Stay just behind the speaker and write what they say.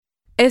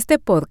Este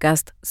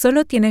podcast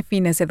solo tiene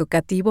fines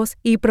educativos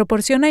y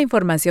proporciona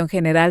información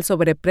general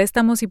sobre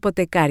préstamos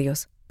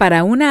hipotecarios.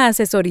 Para una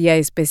asesoría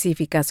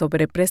específica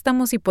sobre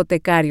préstamos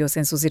hipotecarios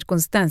en sus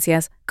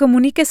circunstancias,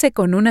 comuníquese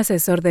con un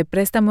asesor de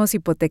préstamos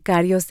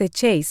hipotecarios de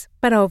Chase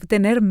para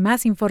obtener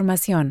más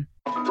información.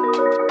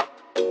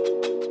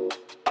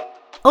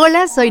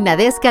 Hola, soy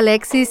Nadeska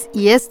Alexis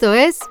y esto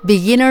es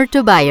Beginner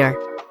to Buyer.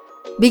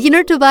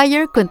 Beginner to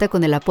Buyer cuenta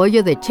con el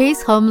apoyo de Chase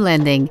Home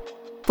Lending.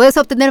 Puedes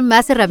obtener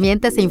más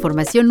herramientas e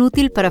información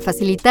útil para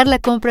facilitar la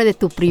compra de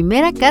tu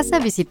primera casa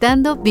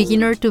visitando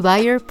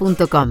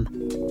beginnertobuyer.com.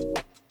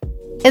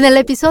 En el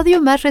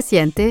episodio más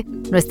reciente,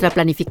 nuestra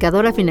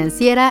planificadora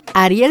financiera,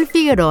 Ariel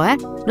Figueroa,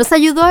 nos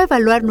ayudó a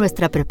evaluar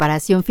nuestra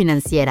preparación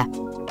financiera,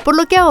 por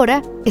lo que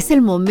ahora es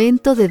el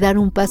momento de dar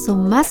un paso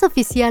más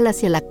oficial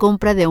hacia la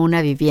compra de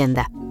una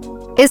vivienda.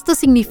 Esto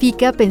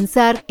significa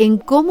pensar en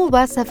cómo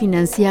vas a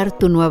financiar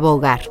tu nuevo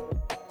hogar.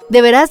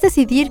 Deberás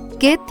decidir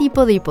qué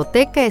tipo de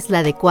hipoteca es la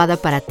adecuada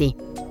para ti.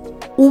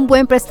 Un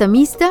buen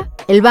prestamista,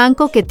 el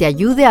banco que te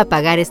ayude a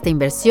pagar esta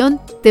inversión,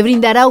 te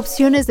brindará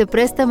opciones de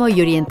préstamo y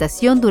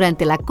orientación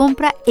durante la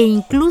compra e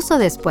incluso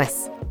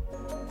después.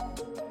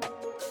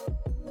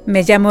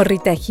 Me llamo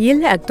Rita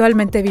Hill,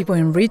 actualmente vivo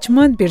en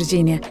Richmond,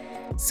 Virginia.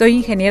 Soy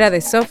ingeniera de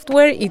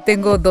software y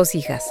tengo 2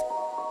 hijas.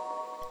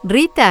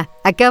 Rita,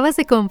 acabas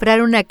de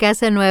comprar una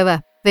casa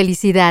nueva.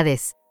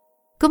 ¡Felicidades!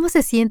 ¿Cómo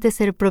se siente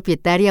ser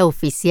propietaria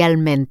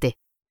oficialmente?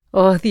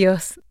 Oh,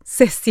 Dios,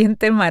 se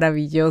siente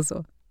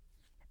maravilloso.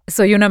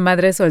 Soy una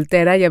madre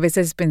soltera y a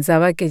veces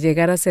pensaba que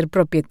llegar a ser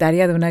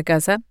propietaria de una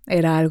casa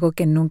era algo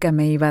que nunca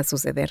me iba a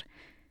suceder.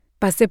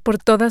 Pasé por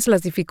todas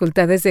las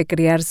dificultades de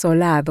criar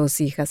sola a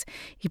 2 hijas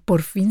y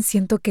por fin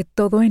siento que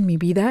todo en mi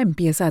vida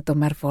empieza a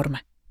tomar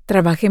forma.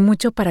 Trabajé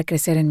mucho para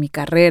crecer en mi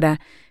carrera,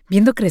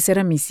 viendo crecer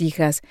a mis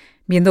hijas,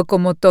 viendo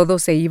cómo todo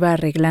se iba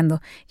arreglando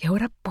y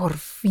ahora por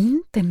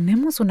fin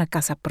tenemos una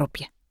casa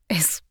propia.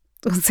 Es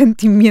un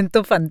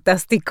sentimiento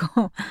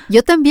fantástico.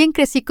 Yo también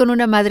crecí con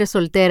una madre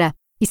soltera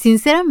y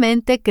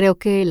sinceramente creo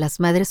que las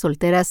madres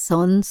solteras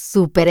son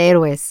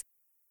superhéroes.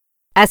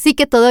 Así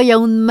que te doy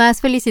aún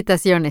más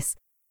felicitaciones.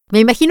 Me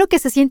imagino que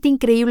se siente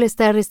increíble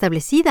estar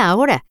restablecida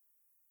ahora.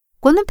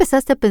 ¿Cuándo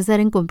empezaste a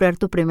pensar en comprar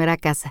tu primera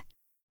casa?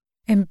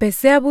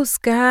 Empecé a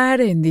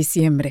buscar en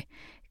diciembre.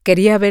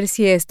 Quería ver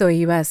si esto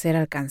iba a ser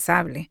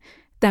alcanzable.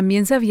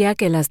 También sabía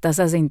que las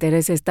tasas de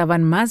interés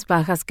estaban más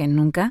bajas que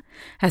nunca,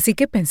 así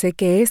que pensé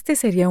que este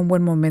sería un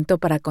buen momento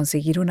para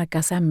conseguir una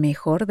casa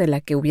mejor de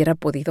la que hubiera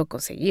podido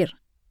conseguir.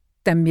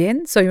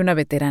 También soy una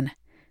veterana.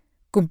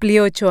 Cumplí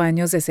 8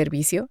 años de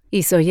servicio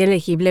y soy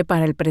elegible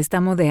para el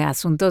préstamo de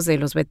asuntos de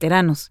los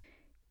veteranos.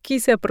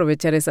 Quise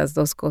aprovechar esas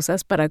 2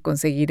 cosas para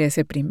conseguir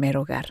ese primer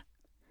hogar.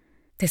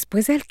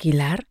 Después de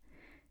alquilar,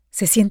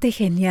 se siente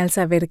genial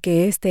saber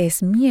que este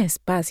es mi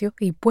espacio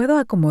y puedo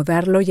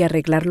acomodarlo y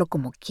arreglarlo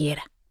como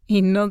quiera.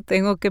 Y no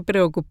tengo que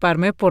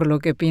preocuparme por lo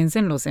que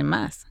piensen los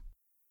demás.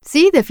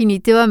 Sí,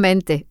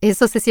 definitivamente.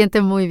 Eso se siente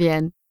muy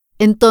bien.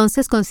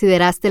 Entonces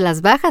consideraste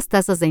las bajas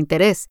tasas de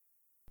interés.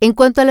 En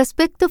cuanto al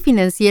aspecto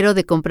financiero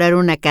de comprar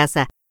una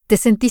casa, ¿te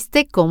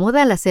sentiste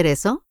cómoda al hacer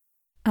eso?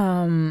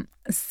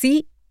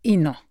 Sí y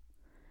no.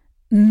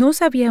 No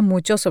sabía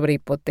mucho sobre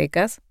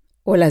hipotecas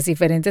o las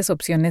diferentes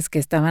opciones que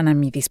estaban a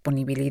mi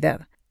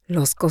disponibilidad.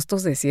 Los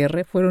costos de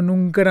cierre fueron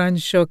un gran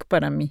shock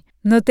para mí.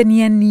 No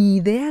tenía ni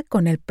idea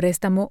con el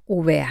préstamo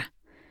VA.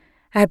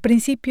 Al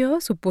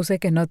principio supuse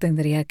que no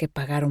tendría que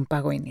pagar un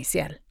pago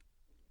inicial.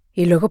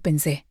 Y luego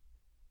pensé,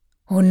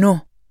 oh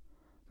no,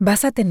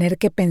 vas a tener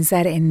que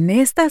pensar en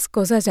estas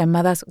cosas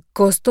llamadas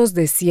costos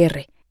de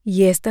cierre,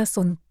 y estas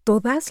son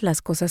todas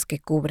las cosas que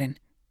cubren.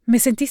 Me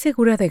sentí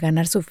segura de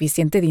ganar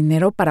suficiente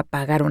dinero para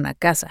pagar una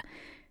casa,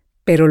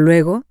 pero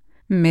luego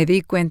me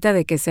di cuenta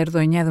de que ser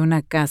dueña de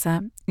una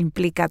casa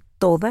implica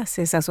todas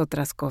esas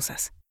otras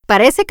cosas.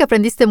 Parece que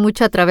aprendiste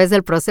mucho a través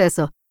del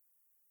proceso.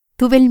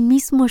 Tuve el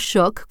mismo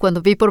shock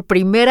cuando vi por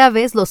primera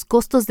vez los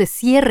costos de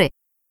cierre.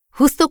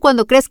 Justo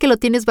cuando crees que lo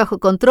tienes bajo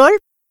control,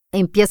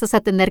 empiezas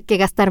a tener que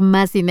gastar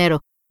más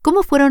dinero.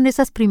 ¿Cómo fueron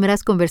esas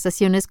primeras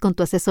conversaciones con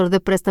tu asesor de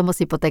préstamos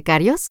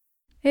hipotecarios?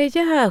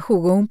 Ella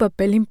jugó un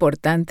papel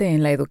importante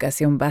en la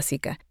educación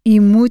básica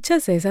y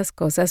muchas de esas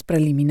cosas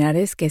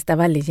preliminares que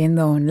estaba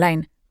leyendo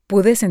online.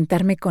 Pude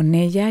sentarme con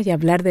ella y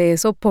hablar de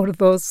eso por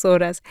 2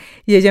 horas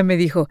y ella me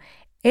dijo,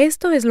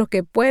 esto es lo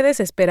que puedes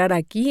esperar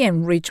aquí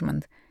en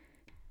Richmond.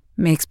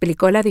 Me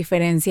explicó la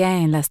diferencia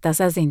en las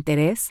tasas de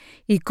interés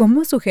y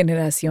cómo su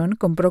generación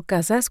compró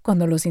casas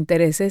cuando los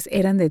intereses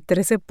eran de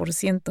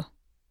 13%.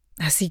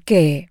 Así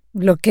que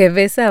lo que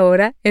ves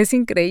ahora es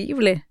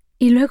increíble.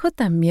 Y luego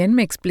también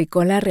me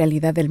explicó la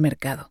realidad del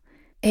mercado.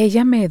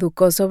 Ella me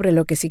educó sobre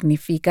lo que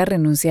significa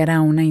renunciar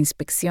a una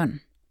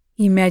inspección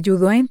y me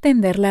ayudó a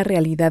entender la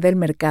realidad del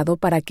mercado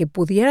para que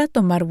pudiera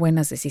tomar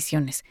buenas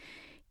decisiones.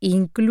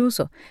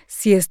 Incluso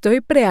si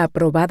estoy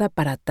preaprobada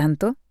para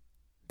tanto,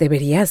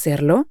 ¿debería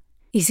hacerlo?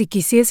 Y si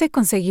quisiese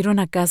conseguir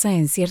una casa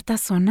en cierta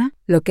zona,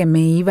 lo que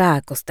me iba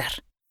a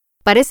costar.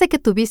 Parece que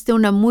tuviste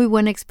una muy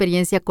buena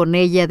experiencia con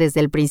ella desde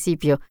el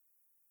principio.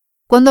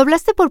 Cuando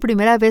hablaste por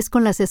primera vez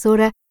con la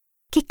asesora,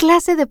 ¿qué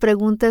clase de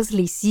preguntas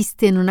le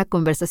hiciste en una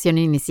conversación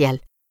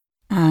inicial?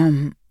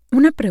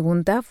 Una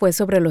pregunta fue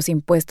sobre los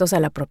impuestos a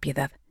la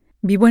propiedad.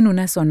 Vivo en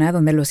una zona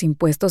donde los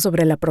impuestos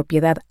sobre la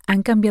propiedad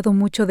han cambiado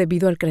mucho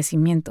debido al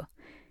crecimiento.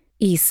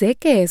 Y sé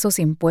que esos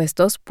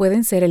impuestos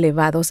pueden ser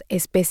elevados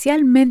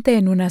especialmente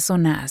en una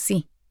zona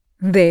así.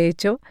 De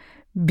hecho,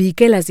 vi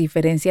que las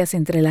diferencias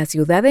entre la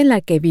ciudad en la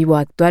que vivo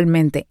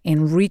actualmente,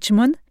 en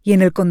Richmond, y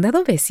en el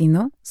condado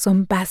vecino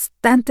son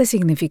bastante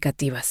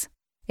significativas.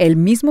 El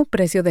mismo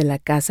precio de la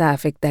casa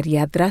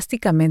afectaría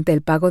drásticamente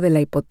el pago de la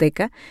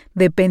hipoteca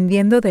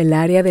dependiendo del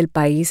área del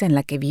país en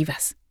la que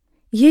vivas.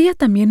 Y ella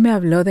también me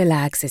habló de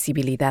la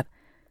accesibilidad.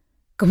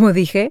 Como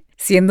dije,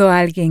 siendo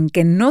alguien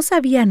que no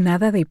sabía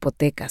nada de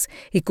hipotecas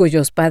y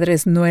cuyos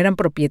padres no eran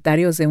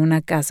propietarios de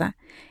una casa,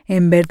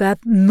 en verdad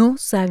no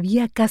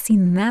sabía casi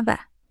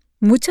nada.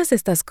 Muchas de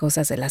estas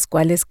cosas de las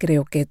cuales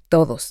creo que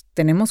todos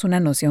tenemos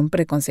una noción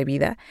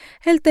preconcebida,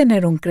 el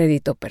tener un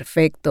crédito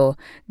perfecto,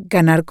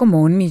 ganar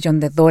como $1 millón,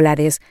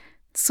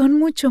 son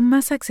mucho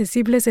más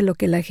accesibles de lo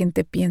que la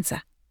gente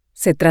piensa.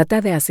 Se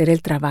trata de hacer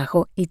el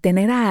trabajo y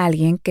tener a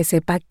alguien que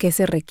sepa qué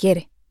se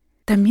requiere.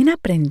 También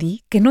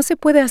aprendí que no se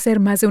puede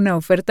hacer más de una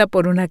oferta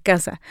por una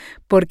casa,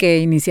 porque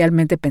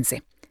inicialmente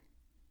pensé,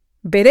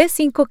 veré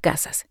 5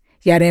 casas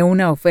y haré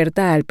una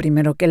oferta al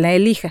primero que la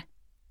elija.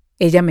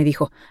 Ella me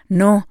dijo,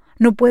 no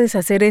puedes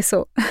hacer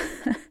eso.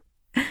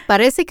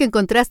 Parece que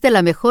encontraste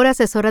la mejor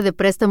asesora de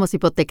préstamos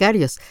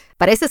hipotecarios.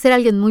 Parece ser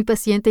alguien muy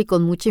paciente y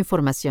con mucha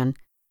información.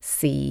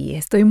 Sí,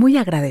 estoy muy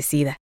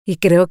agradecida y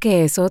creo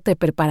que eso te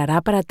preparará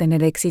para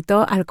tener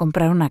éxito al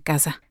comprar una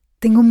casa.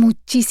 Tengo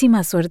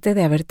muchísima suerte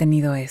de haber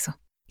tenido eso.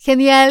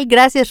 Genial,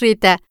 gracias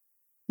Rita.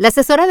 La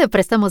asesora de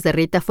préstamos de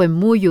Rita fue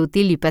muy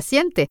útil y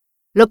paciente,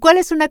 lo cual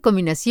es una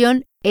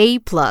combinación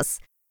A+.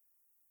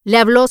 Le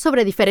habló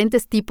sobre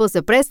diferentes tipos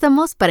de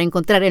préstamos para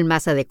encontrar el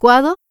más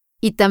adecuado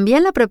y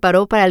también la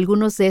preparó para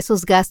algunos de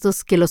esos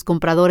gastos que los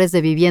compradores de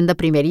vivienda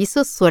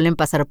primerizos suelen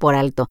pasar por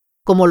alto,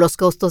 como los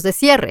costos de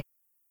cierre.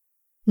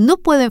 No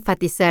puedo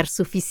enfatizar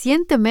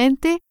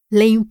suficientemente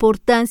la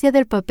importancia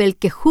del papel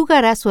que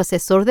jugará su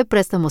asesor de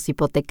préstamos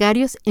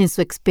hipotecarios en su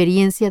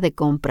experiencia de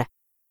compra.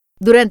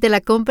 Durante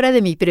la compra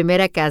de mi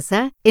primera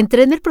casa,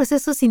 entré en el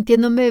proceso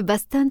sintiéndome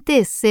bastante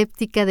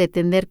escéptica de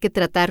tener que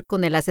tratar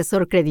con el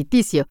asesor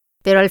crediticio,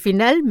 pero al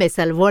final me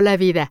salvó la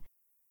vida.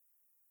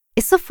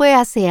 Eso fue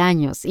hace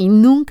años y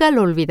nunca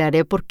lo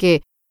olvidaré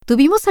porque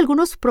tuvimos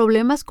algunos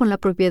problemas con la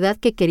propiedad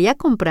que quería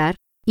comprar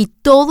y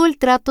todo el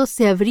trato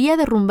se habría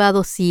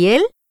derrumbado si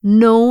él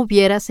no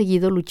hubiera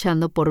seguido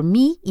luchando por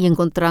mí y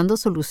encontrando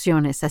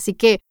soluciones, así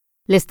que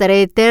le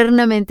estaré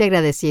eternamente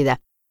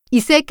agradecida.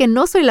 Y sé que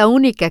no soy la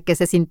única que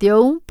se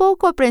sintió un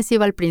poco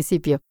aprensiva al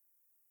principio.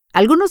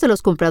 Algunos de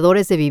los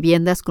compradores de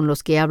viviendas con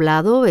los que he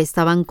hablado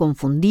estaban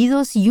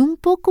confundidos y un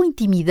poco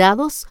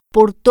intimidados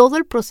por todo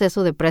el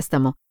proceso de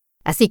préstamo,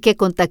 así que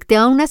contacté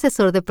a un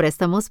asesor de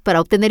préstamos para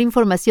obtener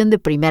información de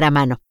primera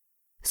mano.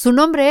 Su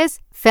nombre es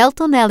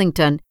Felton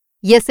Ellington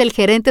y es el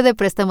gerente de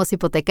préstamos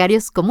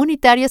hipotecarios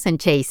comunitarios en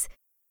Chase.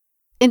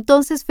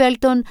 Entonces,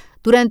 Felton,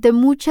 durante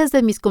muchas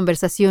de mis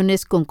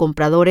conversaciones con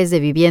compradores de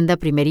vivienda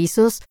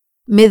primerizos,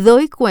 me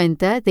doy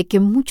cuenta de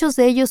que muchos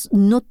de ellos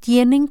no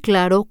tienen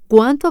claro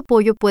cuánto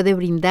apoyo puede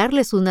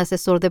brindarles un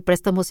asesor de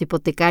préstamos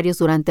hipotecarios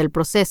durante el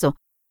proceso.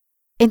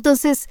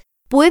 Entonces,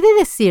 ¿puede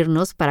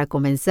decirnos, para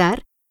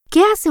comenzar,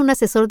 qué hace un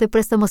asesor de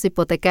préstamos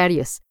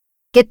hipotecarios?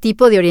 ¿Qué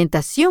tipo de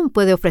orientación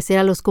puede ofrecer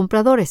a los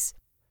compradores?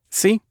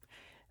 Sí.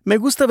 Me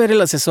gusta ver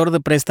el asesor de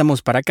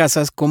préstamos para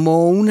casas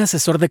como un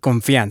asesor de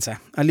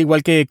confianza, al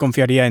igual que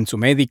confiaría en su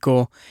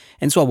médico,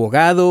 en su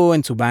abogado,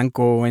 en su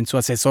banco, en su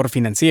asesor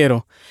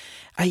financiero.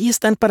 Ahí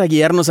están para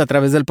guiarnos a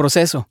través del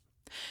proceso.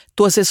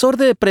 Tu asesor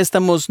de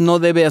préstamos no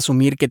debe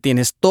asumir que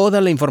tienes toda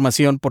la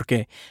información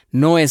porque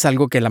no es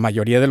algo que la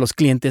mayoría de los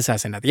clientes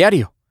hacen a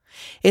diario.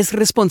 Es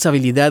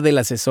responsabilidad del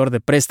asesor de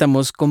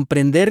préstamos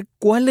comprender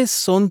cuáles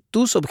son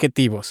tus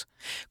objetivos,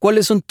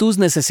 cuáles son tus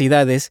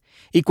necesidades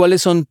y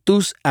cuáles son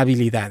tus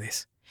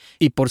habilidades.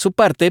 Y por su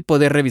parte,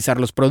 poder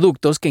revisar los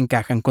productos que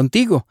encajan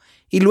contigo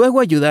y luego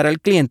ayudar al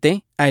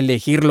cliente a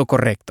elegir lo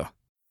correcto.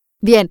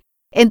 Bien,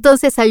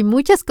 entonces hay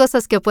muchas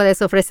cosas que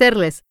puedes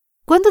ofrecerles.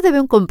 ¿Cuándo debe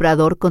un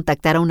comprador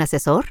contactar a un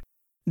asesor?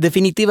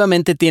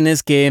 Definitivamente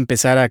tienes que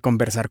empezar a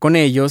conversar con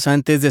ellos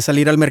antes de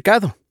salir al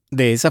mercado.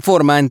 De esa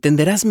forma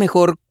entenderás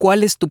mejor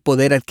cuál es tu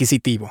poder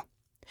adquisitivo.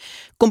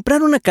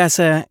 Comprar una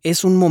casa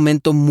es un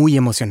momento muy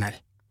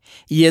emocional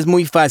y es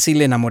muy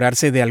fácil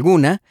enamorarse de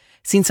alguna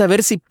sin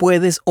saber si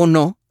puedes o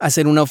no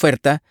hacer una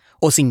oferta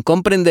o sin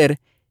comprender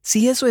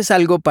si eso es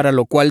algo para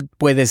lo cual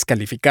puedes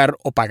calificar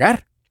o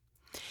pagar.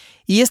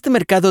 Y este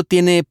mercado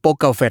tiene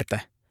poca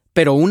oferta,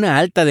 pero una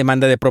alta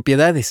demanda de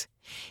propiedades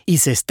y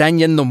se están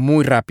yendo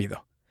muy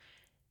rápido.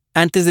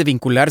 Antes de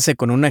vincularse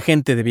con un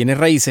agente de bienes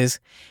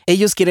raíces,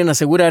 ellos quieren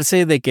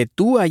asegurarse de que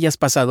tú hayas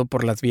pasado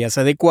por las vías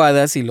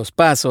adecuadas y los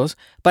pasos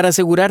para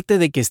asegurarte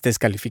de que estés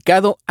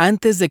calificado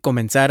antes de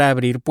comenzar a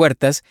abrir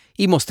puertas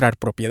y mostrar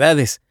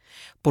propiedades,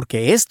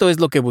 porque esto es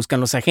lo que buscan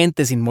los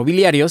agentes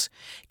inmobiliarios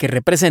que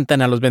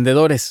representan a los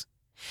vendedores.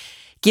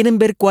 Quieren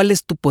ver cuál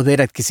es tu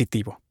poder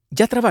adquisitivo.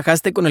 ¿Ya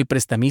trabajaste con el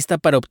prestamista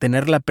para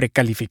obtener la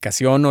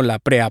precalificación o la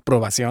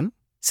preaprobación?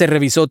 ¿Se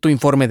revisó tu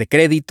informe de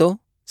crédito?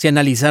 ¿Se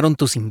analizaron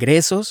tus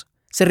ingresos?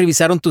 ¿Se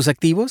revisaron tus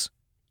activos?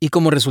 Y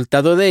como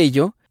resultado de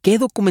ello, ¿qué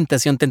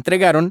documentación te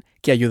entregaron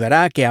que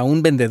ayudará a que a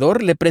un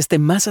vendedor le preste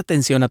más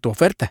atención a tu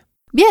oferta?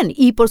 Bien,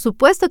 y por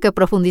supuesto que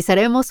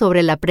profundizaremos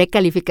sobre la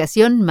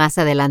precalificación más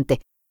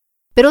adelante.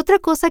 Pero otra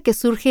cosa que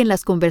surge en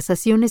las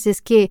conversaciones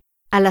es que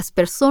a las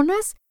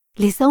personas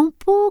les da un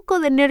poco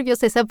de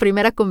nervios esa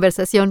primera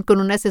conversación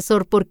con un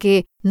asesor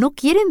porque no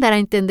quieren dar a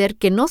entender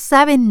que no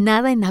saben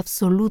nada en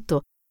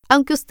absoluto,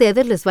 aunque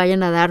ustedes les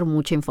vayan a dar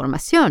mucha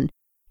información.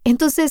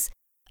 Entonces,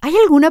 ¿hay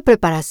alguna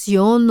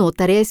preparación o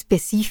tarea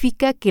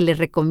específica que le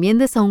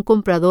recomiendes a un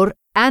comprador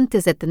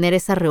antes de tener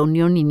esa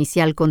reunión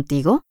inicial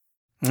contigo?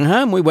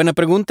 Muy buena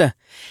pregunta.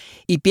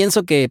 Y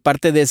pienso que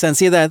parte de esa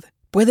ansiedad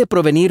puede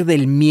provenir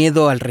del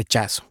miedo al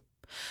rechazo.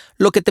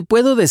 Lo que te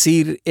puedo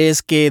decir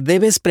es que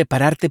debes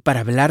prepararte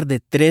para hablar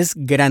de 3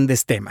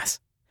 grandes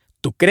temas: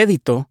 tu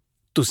crédito,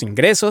 tus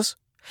ingresos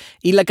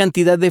y la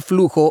cantidad de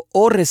flujo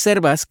o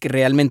reservas que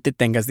realmente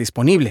tengas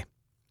disponible.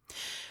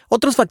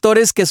 Otros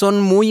factores que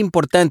son muy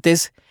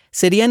importantes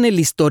serían el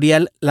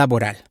historial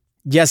laboral,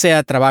 ya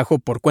sea trabajo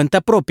por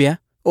cuenta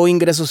propia o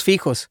ingresos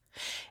fijos,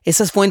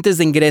 esas fuentes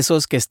de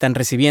ingresos que están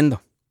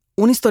recibiendo.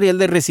 Un historial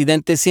de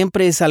residente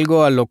siempre es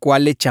algo a lo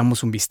cual le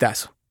echamos un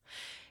vistazo.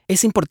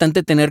 Es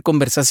importante tener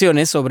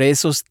conversaciones sobre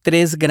esos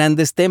 3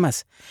 grandes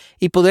temas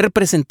y poder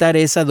presentar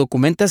esa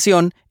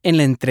documentación en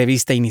la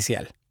entrevista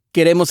inicial.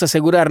 Queremos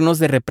asegurarnos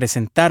de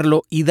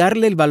representarlo y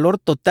darle el valor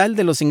total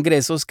de los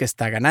ingresos que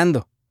está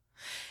ganando.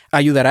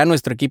 Ayudará a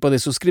nuestro equipo de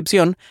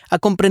suscripción a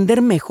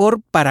comprender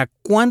mejor para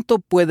cuánto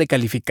puede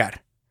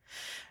calificar.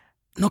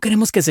 No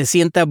queremos que se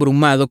sienta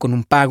abrumado con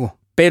un pago,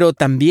 pero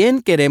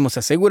también queremos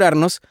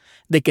asegurarnos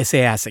de que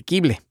sea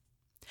asequible.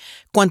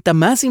 Cuanta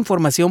más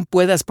información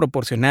puedas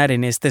proporcionar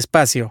en este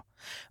espacio,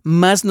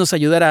 más nos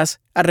ayudarás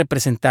a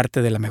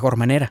representarte de la mejor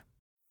manera.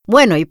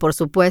 Bueno, y por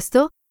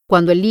supuesto,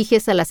 cuando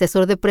eliges al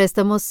asesor de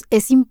préstamos,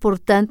 es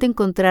importante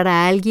encontrar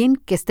a alguien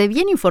que esté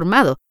bien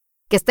informado,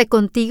 que esté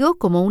contigo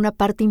como una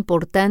parte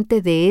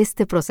importante de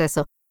este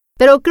proceso.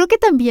 Pero creo que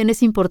también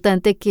es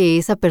importante que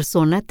esa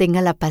persona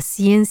tenga la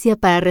paciencia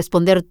para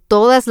responder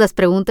todas las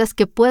preguntas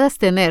que puedas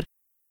tener,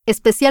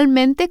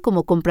 especialmente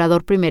como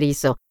comprador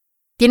primerizo.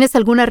 ¿Tienes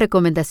alguna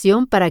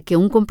recomendación para que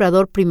un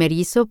comprador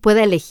primerizo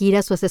pueda elegir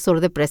a su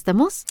asesor de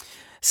préstamos?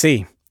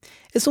 Sí,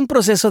 es un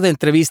proceso de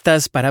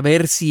entrevistas para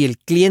ver si el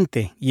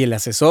cliente y el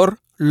asesor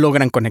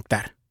logran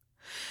conectar.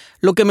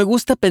 Lo que me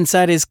gusta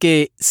pensar es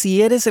que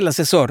si eres el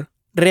asesor,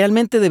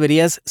 realmente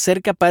deberías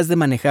ser capaz de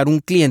manejar un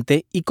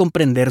cliente y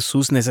comprender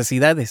sus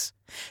necesidades,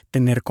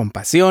 tener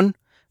compasión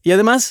y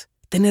además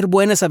tener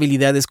buenas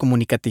habilidades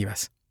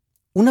comunicativas.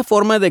 Una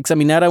forma de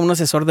examinar a un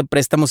asesor de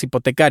préstamos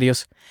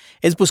hipotecarios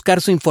es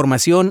buscar su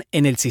información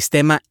en el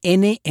sistema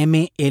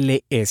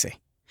NMLS.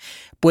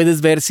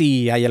 Puedes ver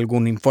si hay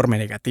algún informe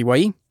negativo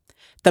ahí.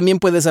 También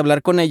puedes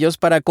hablar con ellos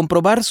para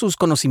comprobar sus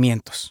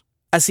conocimientos.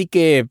 Así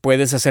que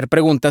puedes hacer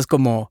preguntas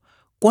como: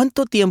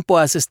 ¿cuánto tiempo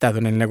has estado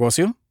en el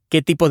negocio?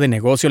 ¿Qué tipo de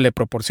negocio le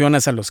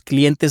proporcionas a los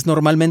clientes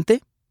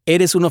normalmente?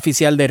 ¿Eres un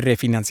oficial de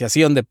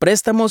refinanciación de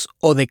préstamos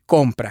o de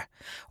compra?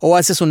 ¿O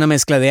haces una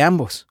mezcla de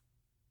ambos?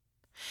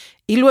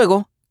 Y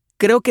luego,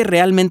 creo que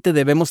realmente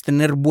debemos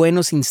tener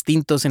buenos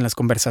instintos en las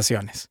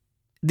conversaciones.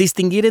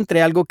 Distinguir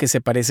entre algo que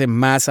se parece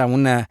más a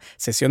una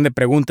sesión de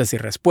preguntas y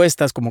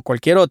respuestas como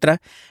cualquier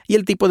otra y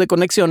el tipo de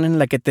conexión en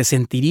la que te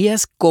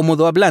sentirías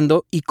cómodo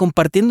hablando y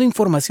compartiendo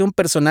información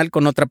personal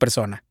con otra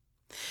persona.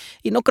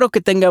 Y no creo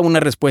que tenga una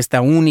respuesta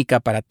única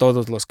para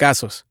todos los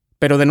casos.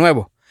 Pero de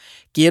nuevo,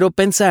 quiero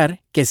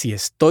pensar que si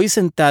estoy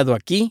sentado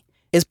aquí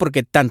es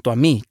porque tanto a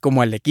mí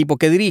como al equipo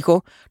que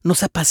dirijo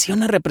nos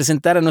apasiona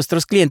representar a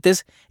nuestros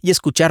clientes y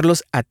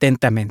escucharlos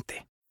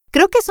atentamente.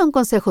 Creo que son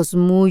consejos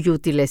muy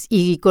útiles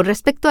y con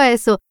respecto a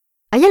eso,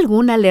 ¿hay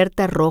alguna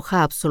alerta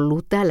roja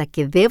absoluta a la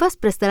que debas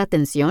prestar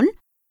atención?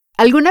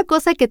 ¿Alguna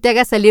cosa que te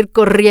haga salir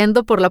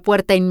corriendo por la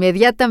puerta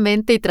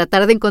inmediatamente y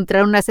tratar de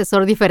encontrar un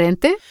asesor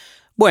diferente?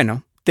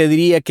 Bueno, te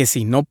diría que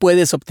si no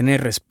puedes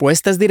obtener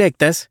respuestas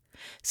directas,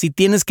 si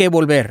tienes que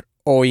volver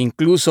o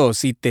incluso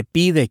si te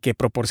pide que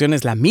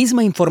proporciones la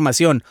misma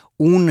información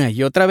una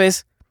y otra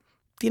vez,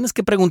 tienes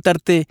que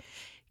preguntarte: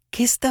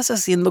 ¿qué estás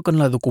haciendo con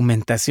la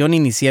documentación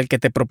inicial que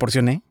te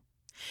proporcioné?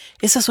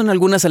 Esas son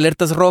algunas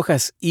alertas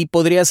rojas y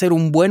podría ser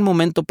un buen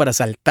momento para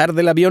saltar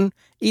del avión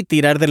y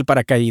tirar del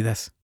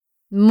paracaídas.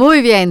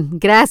 Muy bien,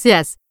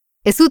 gracias.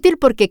 Es útil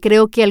porque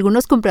creo que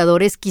algunos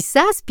compradores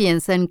quizás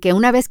piensan que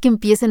una vez que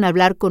empiecen a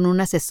hablar con un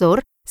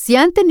asesor, si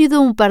han tenido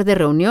un par de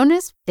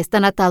reuniones,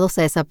 están atados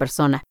a esa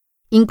persona,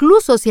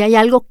 incluso si hay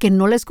algo que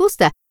no les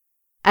gusta.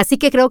 Así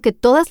que creo que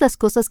todas las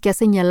cosas que has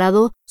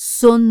señalado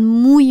son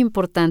muy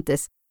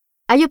importantes.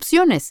 Hay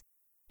opciones.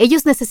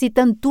 Ellos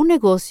necesitan tu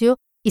negocio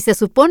y se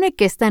supone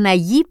que están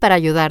allí para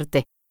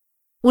ayudarte.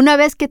 Una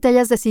vez que te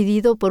hayas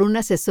decidido por un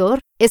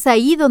asesor, es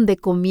ahí donde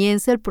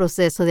comienza el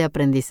proceso de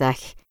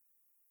aprendizaje.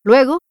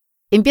 Luego,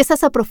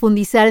 empiezas a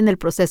profundizar en el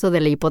proceso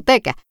de la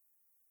hipoteca.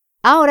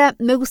 Ahora,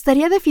 me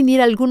gustaría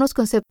definir algunos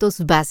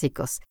conceptos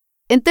básicos.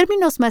 En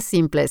términos más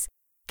simples,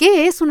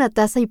 ¿qué es una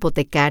tasa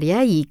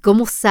hipotecaria y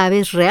cómo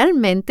sabes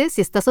realmente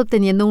si estás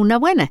obteniendo una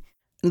buena?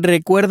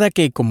 Recuerda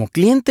que como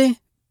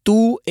cliente,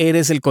 tú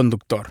eres el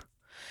conductor.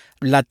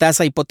 La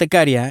tasa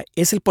hipotecaria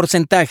es el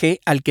porcentaje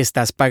al que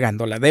estás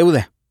pagando la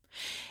deuda.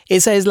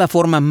 Esa es la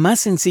forma más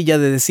sencilla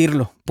de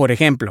decirlo. Por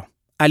ejemplo,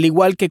 al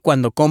igual que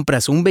cuando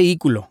compras un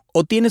vehículo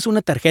o tienes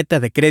una tarjeta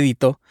de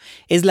crédito,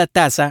 es la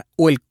tasa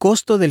o el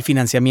costo del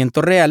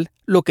financiamiento real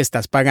lo que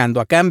estás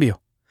pagando a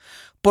cambio,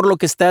 por lo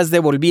que estás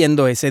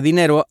devolviendo ese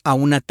dinero a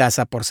una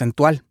tasa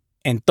porcentual.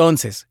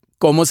 Entonces,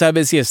 ¿cómo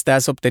sabes si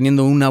estás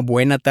obteniendo una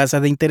buena tasa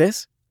de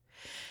interés?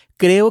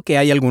 Creo que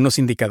hay algunos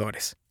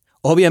indicadores.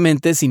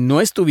 Obviamente, si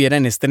no estuviera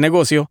en este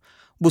negocio,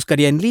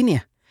 buscaría en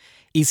línea.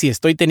 Y si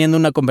estoy teniendo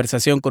una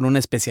conversación con un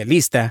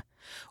especialista,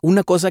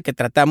 una cosa que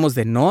tratamos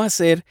de no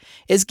hacer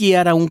es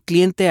guiar a un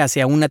cliente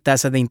hacia una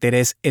tasa de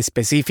interés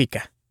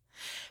específica.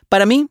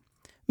 Para mí,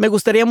 me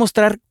gustaría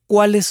mostrar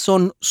cuáles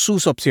son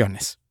sus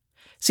opciones.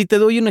 Si te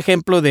doy un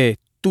ejemplo de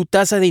tu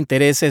tasa de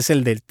interés es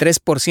el del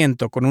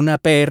 3% con una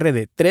APR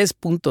de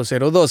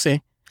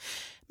 3.012,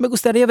 me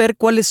gustaría ver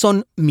cuáles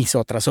son mis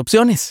otras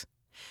opciones.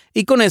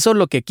 Y con eso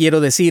lo que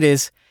quiero decir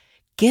es,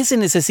 ¿qué se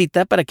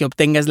necesita para que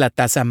obtengas la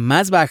tasa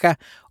más baja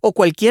o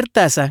cualquier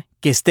tasa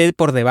que esté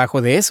por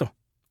debajo de eso?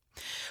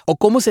 ¿O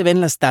cómo se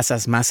ven las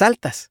tasas más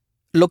altas?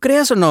 Lo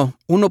creas o no,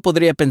 uno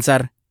podría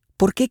pensar,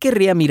 ¿por qué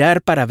querría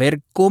mirar para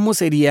ver cómo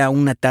sería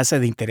una tasa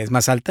de interés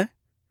más alta?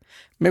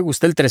 Me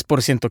gusta el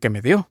 3% que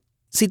me dio.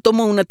 Si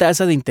tomo una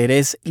tasa de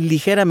interés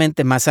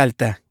ligeramente más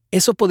alta,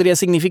 eso podría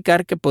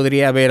significar que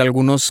podría haber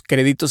algunos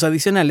créditos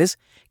adicionales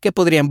que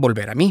podrían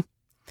volver a mí,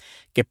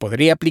 que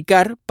podría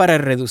aplicar para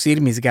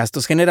reducir mis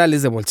gastos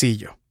generales de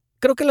bolsillo.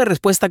 Creo que la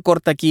respuesta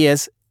corta aquí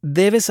es,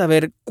 debes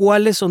saber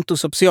cuáles son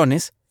tus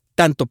opciones,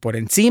 tanto por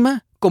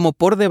encima como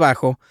por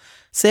debajo,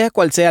 sea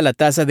cual sea la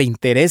tasa de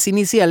interés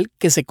inicial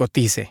que se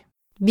cotice.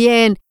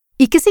 Bien,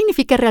 ¿y qué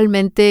significa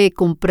realmente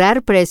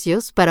comprar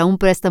precios para un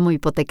préstamo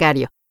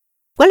hipotecario?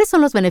 ¿Cuáles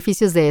son los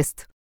beneficios de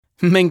esto?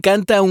 Me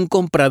encanta un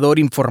comprador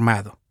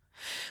informado.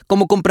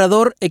 Como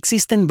comprador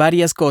existen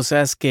varias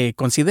cosas que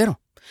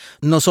considero.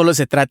 No solo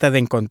se trata de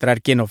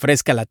encontrar quien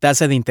ofrezca la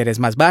tasa de interés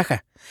más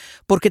baja,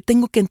 porque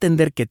tengo que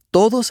entender que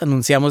todos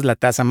anunciamos la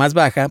tasa más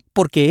baja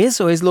porque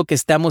eso es lo que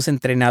estamos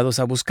entrenados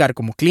a buscar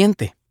como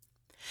cliente.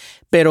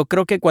 Pero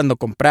creo que cuando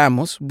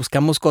compramos,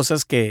 buscamos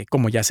cosas que,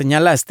 como ya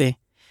señalaste,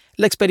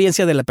 la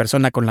experiencia de la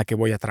persona con la que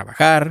voy a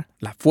trabajar,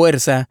 la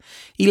fuerza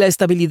y la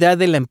estabilidad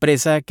de la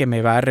empresa que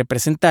me va a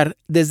representar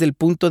desde el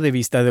punto de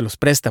vista de los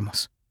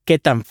préstamos. ¿Qué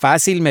tan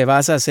fácil me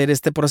vas a hacer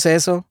este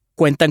proceso?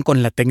 ¿Cuentan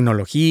con la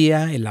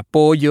tecnología, el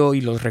apoyo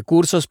y los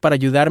recursos para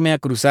ayudarme a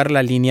cruzar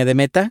la línea de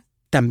meta?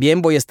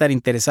 También voy a estar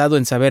interesado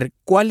en saber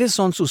cuáles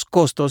son sus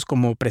costos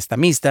como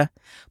prestamista,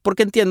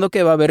 porque entiendo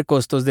que va a haber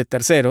costos de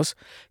terceros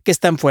que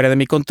están fuera de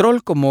mi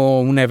control, como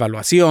una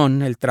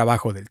evaluación, el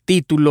trabajo del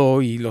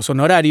título y los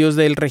honorarios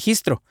del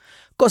registro,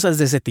 cosas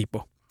de ese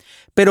tipo.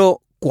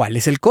 Pero, ¿cuál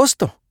es el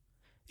costo?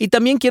 Y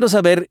también quiero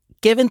saber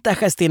qué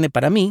ventajas tiene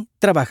para mí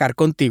trabajar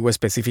contigo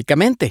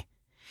específicamente.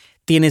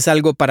 ¿Tienes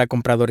algo para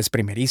compradores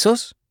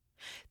primerizos?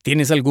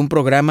 ¿Tienes algún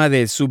programa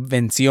de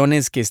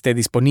subvenciones que esté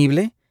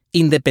disponible,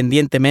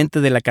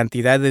 independientemente de la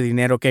cantidad de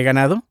dinero que he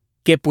ganado?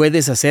 ¿Qué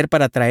puedes hacer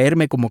para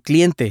atraerme como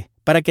cliente,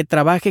 para que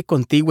trabaje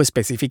contigo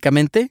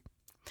específicamente?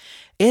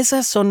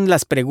 Esas son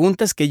las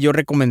preguntas que yo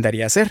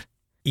recomendaría hacer.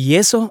 Y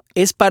eso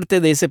es parte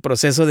de ese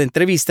proceso de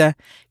entrevista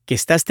que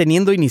estás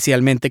teniendo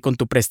inicialmente con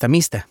tu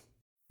prestamista.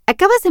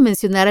 Acabas de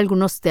mencionar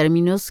algunos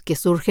términos que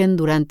surgen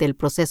durante el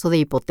proceso de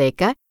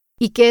hipoteca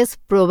y que es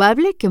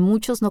probable que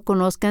muchos no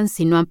conozcan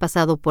si no han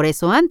pasado por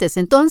eso antes.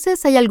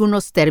 Entonces, ¿hay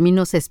algunos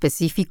términos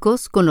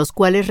específicos con los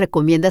cuales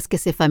recomiendas que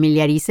se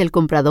familiarice el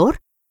comprador?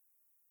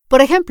 Por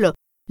ejemplo,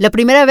 la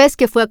primera vez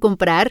que fui a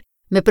comprar,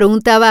 me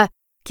preguntaba,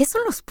 ¿qué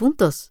son los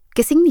puntos?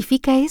 ¿Qué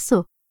significa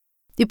eso?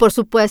 Y por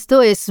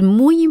supuesto, es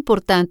muy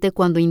importante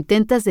cuando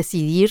intentas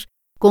decidir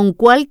con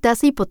cuál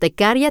tasa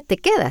hipotecaria te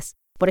quedas,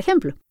 por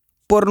ejemplo.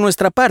 Por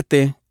nuestra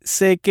parte,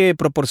 sé que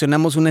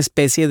proporcionamos una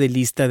especie de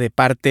lista de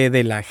parte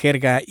de la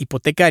jerga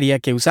hipotecaria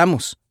que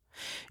usamos.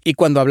 Y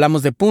cuando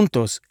hablamos de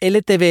puntos,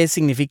 LTV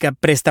significa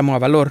préstamo a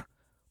valor.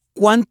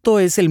 ¿Cuánto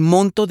es el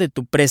monto de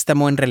tu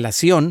préstamo en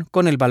relación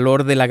con el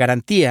valor de la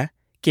garantía,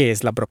 que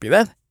es la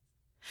propiedad?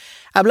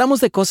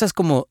 Hablamos de cosas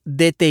como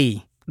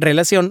DTI,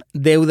 relación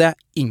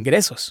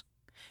deuda-ingresos.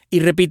 Y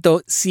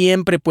repito,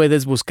 siempre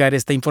puedes buscar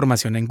esta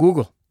información en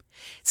Google.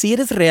 Si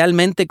eres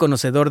realmente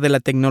conocedor de la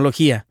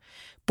tecnología,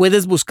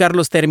 puedes buscar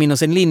los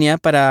términos en línea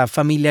para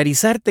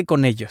familiarizarte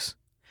con ellos.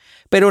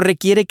 Pero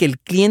requiere que el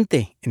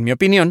cliente, en mi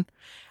opinión,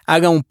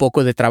 haga un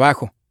poco de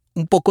trabajo,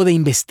 un poco de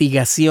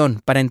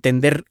investigación para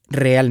entender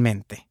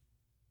realmente.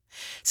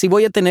 Si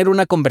voy a tener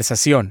una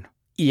conversación,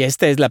 y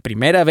esta es la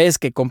primera vez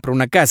que compro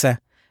una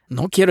casa,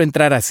 No quiero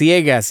entrar a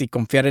ciegas y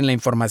confiar en la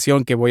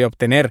información que voy a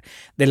obtener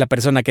de la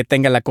persona que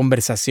tenga la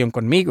conversación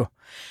conmigo.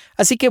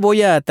 Así que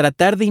voy a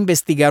tratar de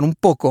investigar un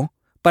poco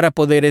para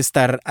poder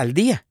estar al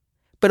día.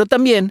 Pero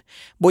también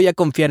voy a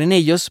confiar en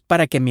ellos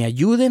para que me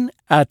ayuden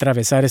a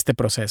atravesar este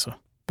proceso,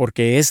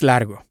 porque es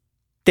largo.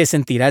 Te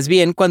sentirás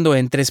bien cuando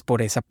entres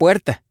por esa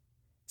puerta.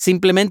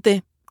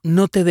 Simplemente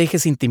no te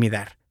dejes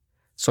intimidar.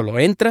 Solo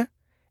entra,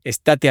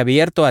 estate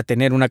abierto a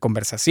tener una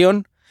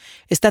conversación,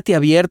 estate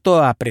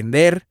abierto a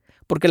aprender,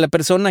 porque la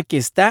persona que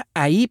está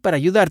ahí para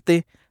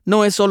ayudarte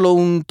no es solo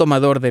un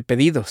tomador de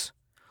pedidos,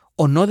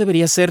 o no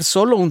debería ser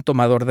solo un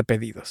tomador de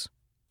pedidos.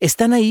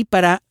 Están ahí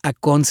para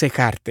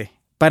aconsejarte,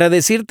 para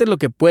decirte lo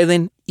que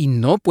pueden y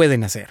no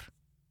pueden hacer.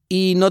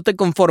 Y no te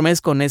conformes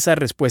con esa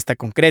respuesta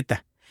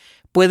concreta.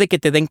 Puede que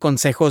te den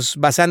consejos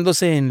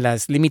basándose en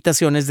las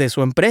limitaciones de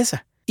su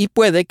empresa. Y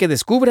puede que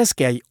descubras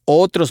que hay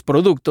otros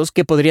productos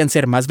que podrían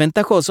ser más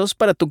ventajosos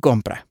para tu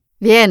compra.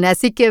 Bien,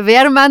 así que ve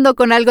armando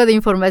con algo de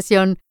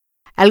información,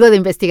 algo de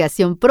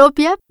investigación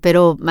propia,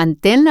 pero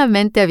mantén la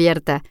mente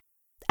abierta.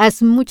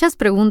 Haz muchas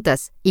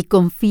preguntas y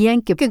confía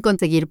en que puedes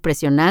seguir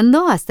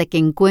presionando hasta que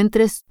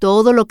encuentres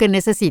todo lo que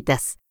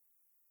necesitas.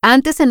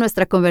 Antes en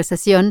nuestra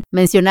conversación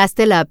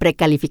mencionaste la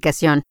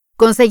precalificación.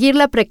 Conseguir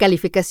la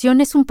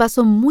precalificación es un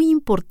paso muy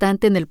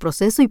importante en el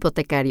proceso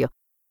hipotecario.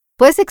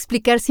 ¿Puedes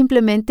explicar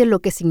simplemente lo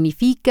que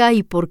significa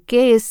y por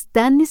qué es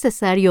tan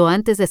necesario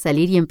antes de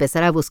salir y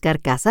empezar a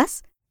buscar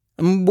casas?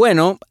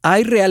 Bueno,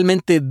 hay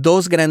realmente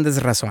dos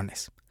grandes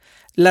razones.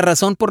 La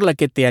razón por la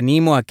que te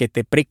animo a que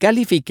te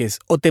precalifiques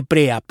o te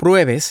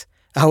preapruebes,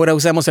 ahora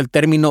usamos el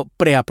término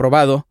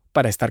preaprobado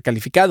para estar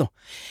calificado,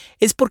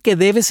 es porque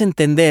debes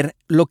entender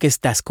lo que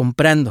estás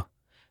comprando,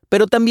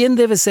 pero también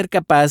debes ser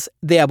capaz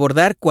de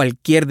abordar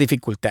cualquier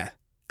dificultad.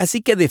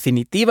 Así que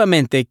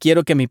definitivamente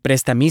quiero que mi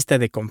prestamista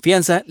de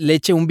confianza le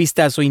eche un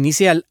vistazo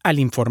inicial al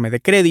informe de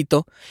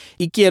crédito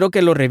y quiero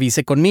que lo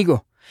revise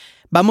conmigo.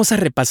 Vamos a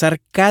repasar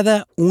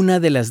cada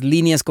una de las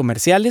líneas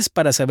comerciales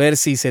para saber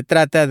si se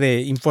trata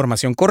de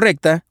información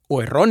correcta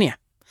o errónea.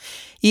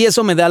 Y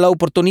eso me da la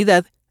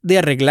oportunidad de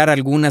arreglar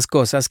algunas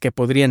cosas que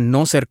podrían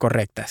no ser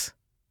correctas.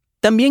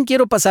 También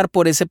quiero pasar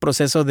por ese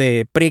proceso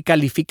de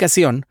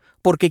precalificación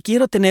porque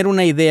quiero tener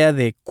una idea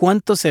de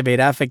cuánto se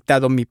verá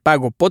afectado mi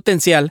pago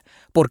potencial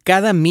por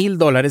cada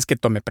 $1,000 que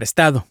tome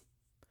prestado.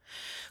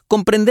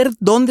 Comprender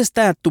dónde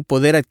está tu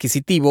poder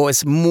adquisitivo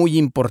es muy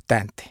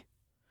importante.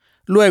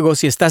 Luego,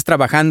 si estás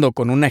trabajando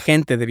con un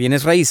agente de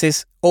bienes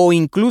raíces o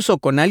incluso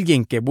con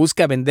alguien que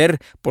busca vender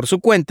por su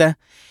cuenta,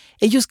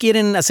 ellos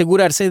quieren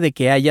asegurarse de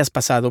que hayas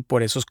pasado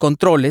por esos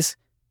controles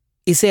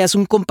y seas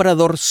un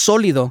comprador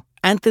sólido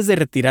antes de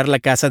retirar la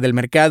casa del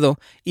mercado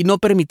y no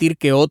permitir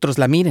que otros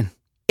la miren.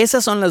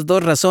 Esas son las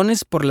dos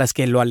razones por las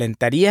que lo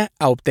alentaría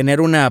a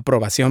obtener una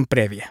aprobación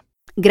previa.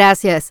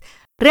 Gracias.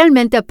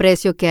 Realmente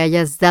aprecio que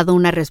hayas dado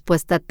una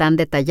respuesta tan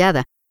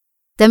detallada.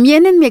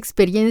 También en mi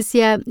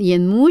experiencia y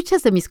en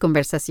muchas de mis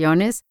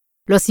conversaciones,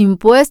 los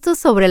impuestos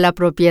sobre la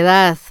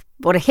propiedad,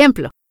 por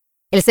ejemplo,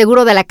 el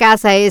seguro de la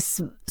casa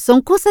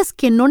son cosas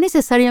que no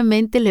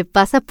necesariamente le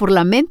pasa por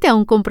la mente a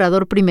un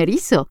comprador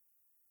primerizo.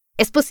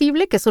 Es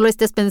posible que solo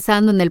estés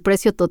pensando en el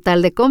precio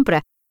total de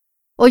compra.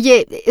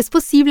 Oye, es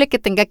posible que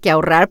tenga que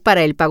ahorrar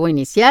para el pago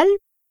inicial,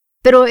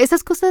 pero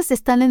esas cosas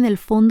están en el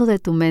fondo de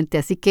tu mente,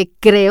 así que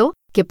creo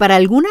que para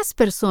algunas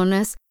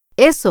personas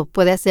eso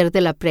puede hacer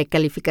de la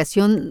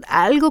precalificación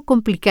algo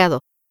complicado.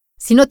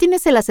 Si no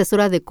tienes el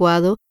asesor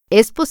adecuado,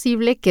 es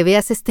posible que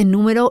veas este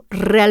número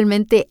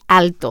realmente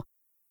alto.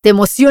 Te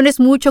emociones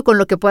mucho con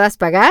lo que puedas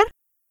pagar,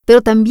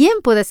 pero también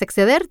puedes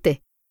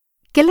excederte.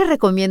 ¿Qué le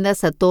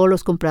recomiendas a todos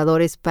los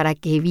compradores para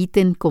que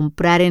eviten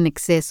comprar en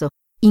exceso,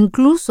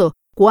 incluso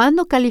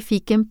cuando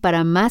califiquen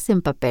para más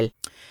en papel?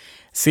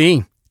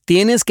 Sí,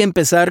 tienes que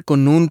empezar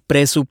con un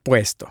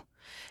presupuesto.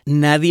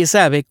 Nadie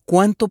sabe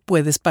cuánto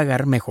puedes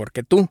pagar mejor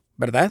que tú,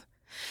 ¿verdad?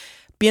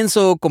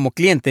 Pienso como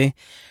cliente,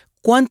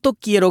 ¿cuánto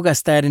quiero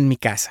gastar en mi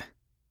casa?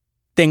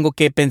 Tengo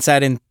que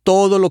pensar en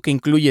todo lo que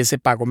incluye ese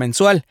pago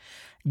mensual,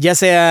 ya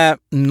sea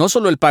no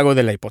solo el pago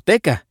de la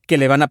hipoteca que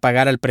le van a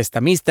pagar al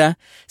prestamista,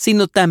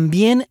 sino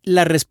también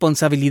la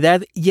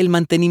responsabilidad y el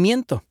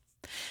mantenimiento.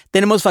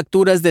 Tenemos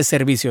facturas de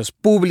servicios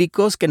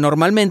públicos que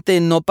normalmente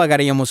no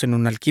pagaríamos en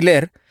un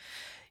alquiler.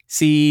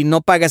 Si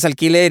no pagas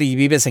alquiler y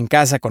vives en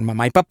casa con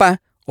mamá y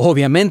papá,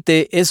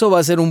 obviamente eso va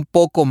a ser un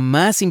poco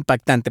más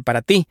impactante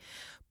para ti,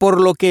 por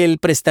lo que el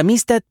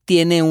prestamista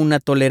tiene una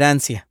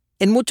tolerancia.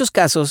 En muchos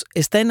casos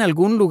está en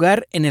algún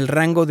lugar en el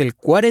rango del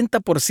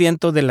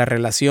 40% de la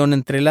relación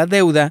entre la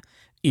deuda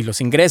y los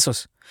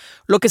ingresos,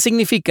 lo que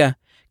significa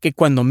que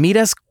cuando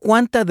miras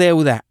cuánta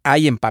deuda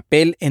hay en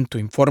papel en tu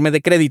informe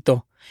de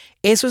crédito,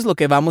 eso es lo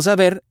que vamos a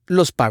ver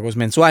los pagos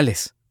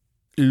mensuales.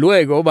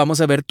 Luego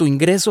vamos a ver tu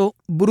ingreso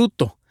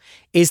bruto.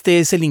 Este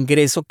es el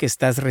ingreso que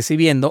estás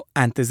recibiendo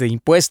antes de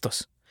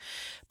impuestos.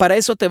 Para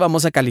eso te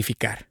vamos a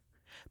calificar.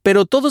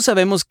 Pero todos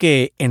sabemos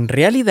que, en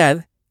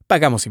realidad,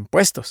 pagamos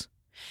impuestos.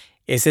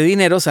 Ese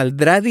dinero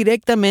saldrá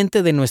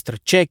directamente de nuestro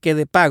cheque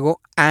de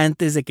pago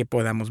antes de que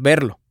podamos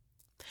verlo.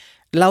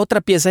 La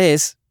otra pieza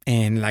es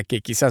en la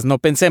que quizás no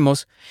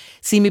pensemos,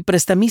 si mi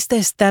prestamista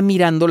está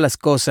mirando las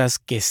cosas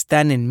que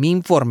están en mi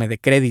informe de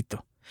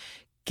crédito.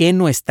 ¿Qué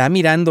no está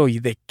mirando y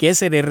de qué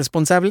seré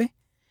responsable?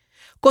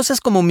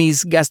 Cosas como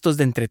mis gastos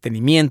de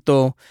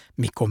entretenimiento,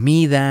 mi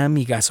comida,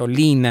 mi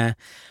gasolina,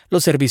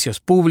 los servicios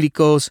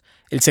públicos,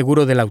 el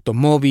seguro del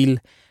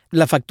automóvil,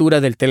 la factura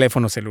del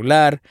teléfono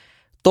celular.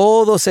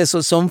 Todos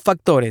esos son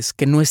factores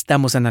que no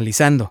estamos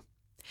analizando.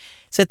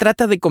 Se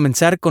trata de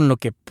comenzar con lo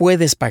que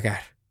puedes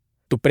pagar.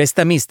 Tu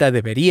prestamista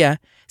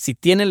debería, si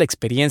tiene la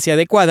experiencia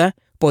adecuada,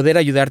 poder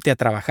ayudarte a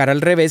trabajar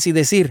al revés y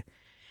decir,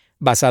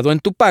 basado en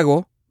tu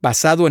pago,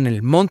 basado en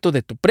el monto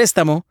de tu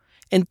préstamo,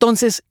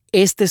 entonces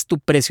este es tu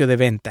precio de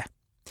venta.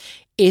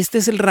 Este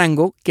es el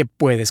rango que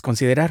puedes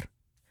considerar.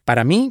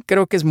 Para mí,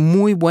 creo que es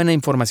muy buena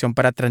información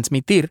para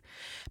transmitir,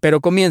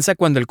 pero comienza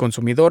cuando el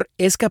consumidor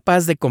es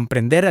capaz de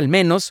comprender al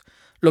menos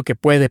lo que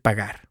puede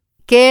pagar.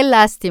 Qué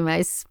lástima,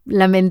 es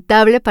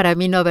lamentable para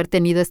mí no haber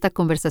tenido esta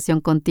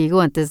conversación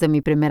contigo antes de mi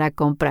primera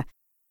compra.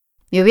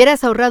 Me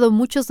hubieras ahorrado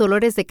muchos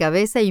dolores de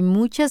cabeza y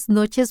muchas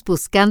noches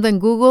buscando en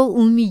Google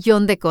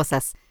 1,000,000 de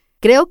cosas.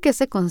 Creo que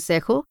ese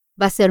consejo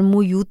va a ser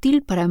muy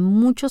útil para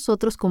muchos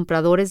otros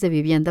compradores de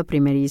vivienda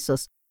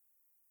primerizos.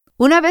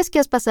 Una vez que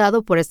has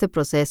pasado por este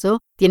proceso,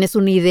 tienes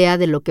una idea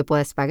de lo que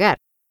puedes pagar.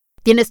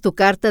 Tienes tu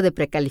carta de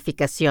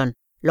precalificación,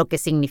 lo que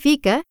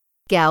significa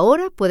que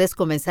ahora puedes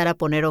comenzar a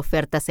poner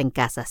ofertas en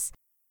casas.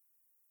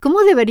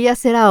 ¿Cómo debería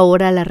ser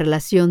ahora la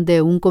relación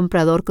de un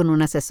comprador con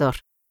un asesor?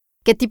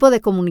 ¿Qué tipo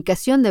de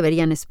comunicación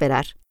deberían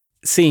esperar?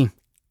 Sí,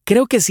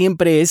 creo que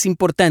siempre es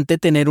importante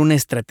tener una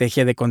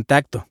estrategia de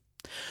contacto.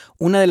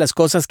 Una de las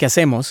cosas que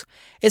hacemos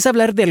es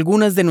hablar de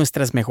algunas de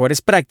nuestras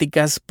mejores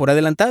prácticas por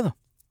adelantado.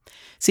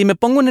 Si me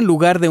pongo en el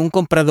lugar de un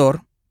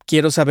comprador,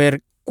 quiero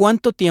saber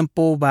cuánto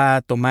tiempo va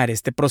a tomar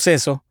este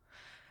proceso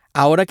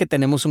ahora que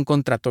tenemos un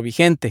contrato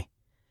vigente.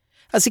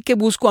 Así que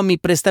busco a mi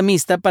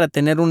prestamista para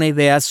tener una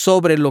idea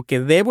sobre lo que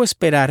debo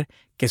esperar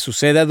que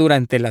suceda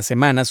durante las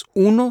semanas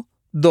 1,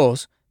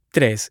 2,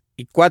 3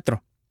 y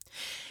 4.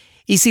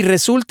 Y si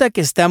resulta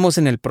que estamos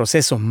en el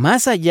proceso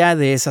más allá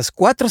de esas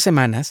 4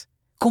 semanas,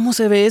 ¿cómo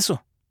se ve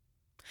eso?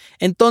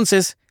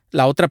 Entonces,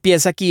 la otra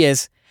pieza aquí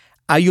es,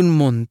 hay un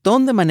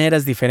montón de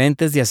maneras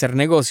diferentes de hacer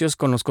negocios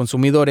con los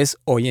consumidores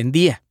hoy en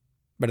día,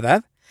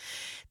 ¿verdad?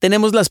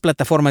 Tenemos las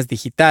plataformas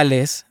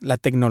digitales, la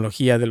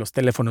tecnología de los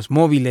teléfonos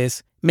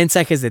móviles,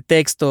 mensajes de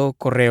texto,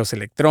 correos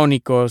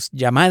electrónicos,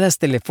 llamadas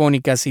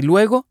telefónicas y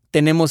luego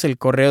tenemos el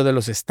correo de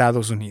los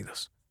Estados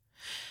Unidos.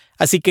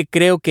 Así que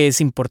creo que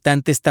es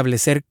importante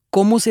establecer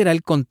cómo será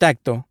el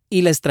contacto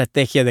y la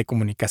estrategia de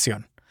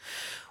comunicación.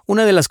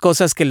 Una de las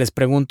cosas que les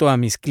pregunto a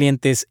mis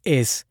clientes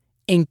es,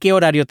 ¿en qué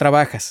horario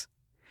trabajas?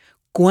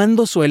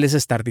 ¿Cuándo sueles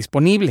estar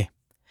disponible?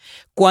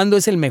 ¿Cuándo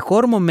es el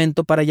mejor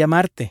momento para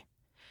llamarte?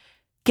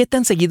 ¿Qué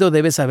tan seguido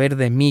debes saber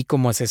de mí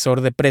como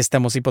asesor de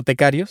préstamos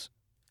hipotecarios?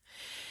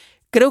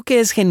 Creo que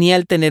es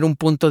genial tener un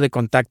punto de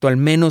contacto al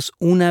menos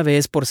una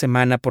vez por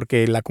semana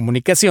porque la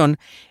comunicación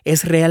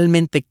es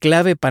realmente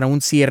clave para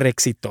un cierre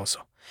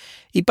exitoso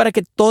y para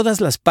que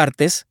todas las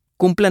partes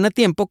cumplan a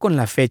tiempo con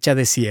la fecha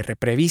de cierre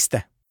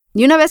prevista.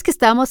 Y una vez que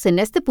estamos en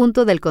este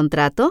punto del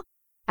contrato,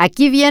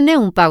 aquí viene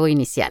un pago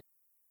inicial.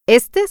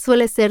 Este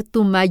suele ser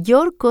tu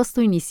mayor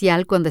costo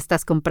inicial cuando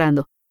estás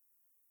comprando.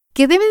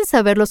 ¿Qué deben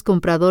saber los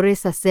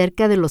compradores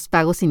acerca de los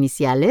pagos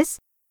iniciales?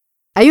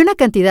 ¿Hay una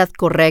cantidad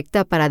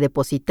correcta para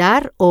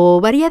depositar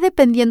o varía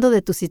dependiendo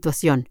de tu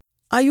situación?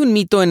 Hay un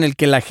mito en el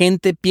que la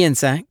gente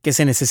piensa que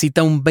se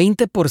necesita un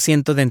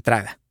 20% de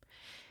entrada.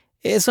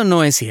 Eso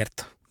no es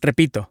cierto.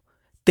 Repito,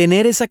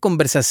 tener esa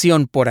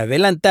conversación por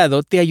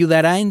adelantado te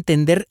ayudará a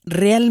entender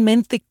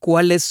realmente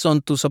cuáles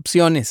son tus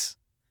opciones.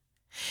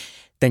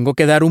 ¿Tengo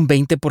que dar un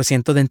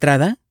 20% de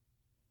entrada?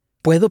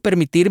 ¿Puedo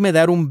permitirme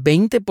dar un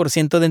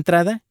 20% de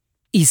entrada?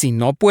 Y si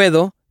no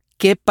puedo,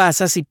 ¿qué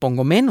pasa si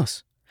pongo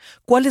menos?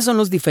 ¿Cuáles son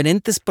los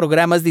diferentes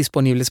programas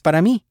disponibles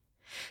para mí?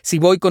 Si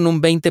voy con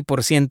un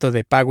 20%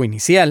 de pago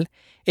inicial,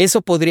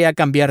 eso podría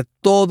cambiar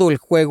todo el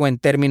juego en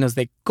términos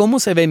de cómo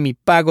se ve mi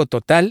pago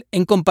total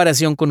en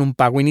comparación con un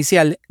pago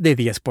inicial de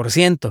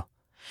 10%.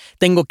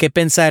 Tengo que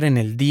pensar en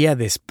el día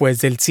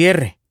después del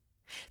cierre.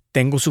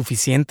 ¿Tengo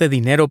suficiente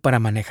dinero para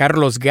manejar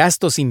los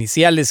gastos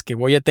iniciales que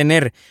voy a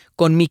tener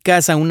con mi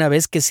casa una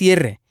vez que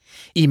cierre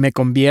y me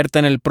convierta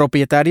en el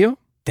propietario?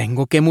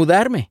 ¿Tengo que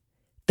mudarme?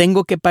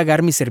 ¿Tengo que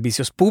pagar mis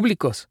servicios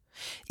públicos?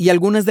 Y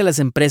algunas de las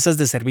empresas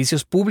de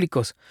servicios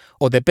públicos,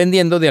 o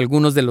dependiendo de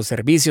algunos de los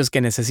servicios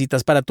que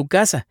necesitas para tu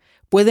casa,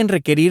 pueden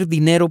requerir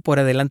dinero por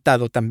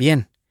adelantado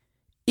también.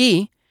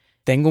 ¿Y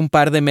tengo un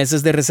par de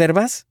meses de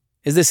reservas?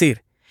 Es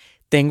decir,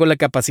 ¿tengo la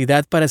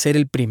capacidad para hacer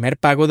el primer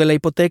pago de la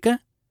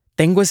hipoteca?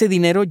 ¿Tengo ese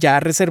dinero ya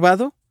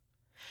reservado?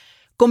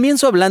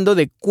 Comienzo hablando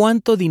de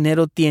cuánto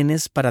dinero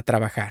tienes para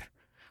trabajar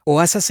o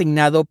has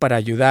asignado para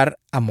ayudar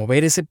a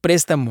mover ese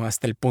préstamo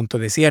hasta el punto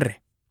de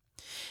cierre.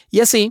 Y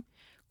así,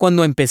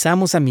 cuando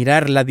empezamos a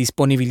mirar la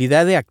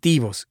disponibilidad de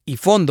activos y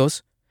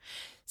fondos,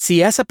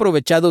 si has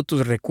aprovechado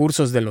tus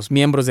recursos de los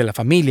miembros de la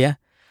familia,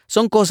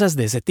 son cosas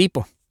de ese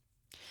tipo.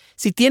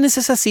 Si tienes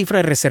esa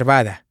cifra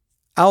reservada,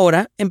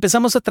 Ahora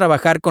empezamos a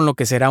trabajar con lo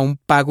que será un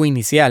pago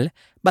inicial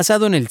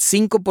basado en el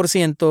 5%,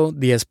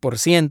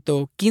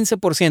 10%,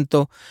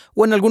 15%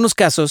 o en algunos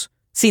casos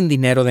sin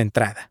dinero de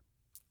entrada.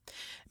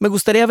 Me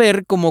gustaría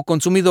ver como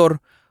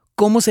consumidor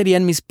cómo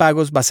serían mis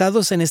pagos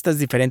basados en estas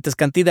diferentes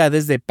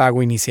cantidades de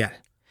pago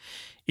inicial.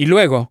 Y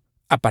luego,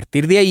 a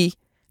partir de ahí,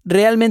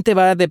 realmente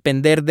va a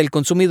depender del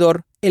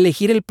consumidor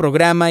elegir el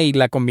programa y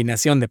la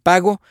combinación de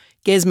pago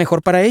que es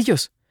mejor para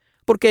ellos,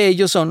 porque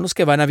ellos son los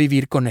que van a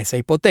vivir con esa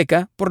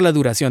hipoteca por la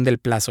duración del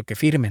plazo que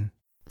firmen.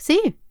 Sí,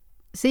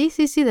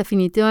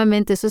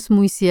 definitivamente, eso es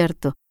muy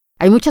cierto.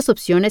 ¿Hay muchas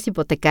opciones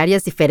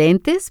hipotecarias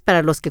diferentes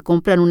para los que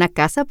compran una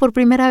casa por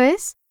primera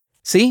vez?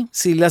 Sí,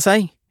 sí las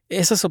hay.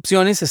 Esas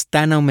opciones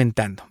están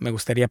aumentando, me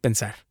gustaría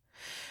pensar.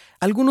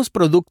 Algunos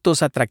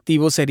productos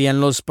atractivos serían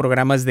los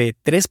programas de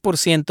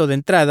 3% de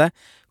entrada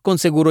con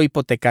seguro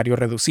hipotecario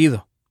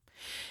reducido.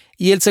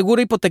 Y el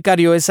seguro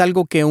hipotecario es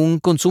algo que un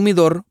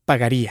consumidor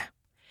pagaría,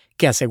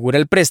 que asegura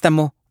el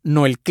préstamo,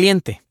 no el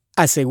cliente.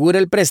 Asegura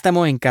el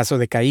préstamo en caso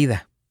de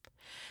caída.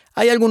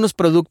 Hay algunos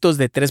productos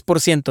de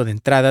 3% de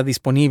entrada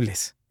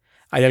disponibles.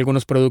 Hay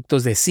algunos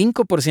productos de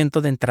 5%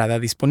 de entrada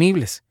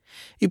disponibles.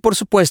 Y por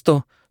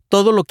supuesto,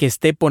 todo lo que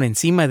esté por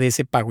encima de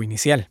ese pago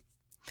inicial.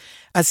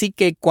 Así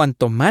que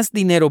cuanto más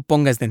dinero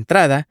pongas de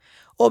entrada,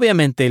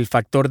 obviamente el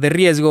factor de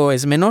riesgo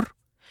es menor.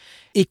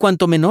 Y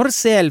cuanto menor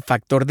sea el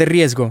factor de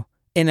riesgo,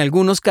 en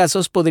algunos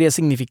casos podría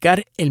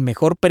significar el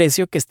mejor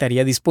precio que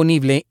estaría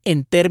disponible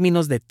en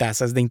términos de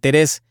tasas de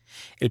interés,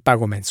 el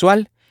pago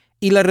mensual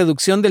y la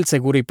reducción del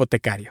seguro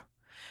hipotecario.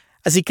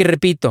 Así que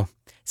repito,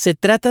 se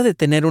trata de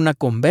tener una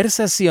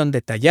conversación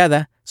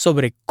detallada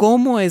sobre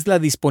cómo es la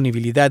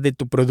disponibilidad de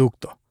tu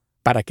producto,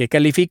 para qué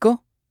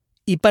califico,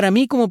 y para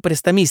mí como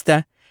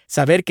prestamista,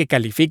 saber qué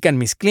califican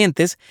mis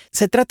clientes,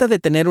 se trata de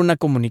tener una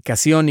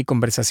comunicación y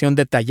conversación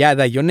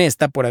detallada y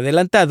honesta por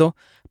adelantado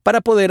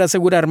para poder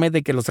asegurarme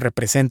de que los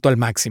represento al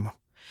máximo.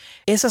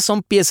 Esas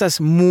son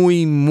piezas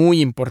muy,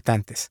 muy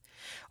importantes.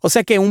 O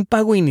sea que un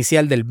pago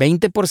inicial del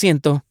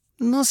 20%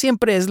 no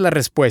siempre es la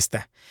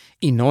respuesta,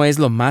 y no es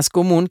lo más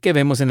común que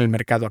vemos en el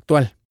mercado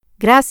actual.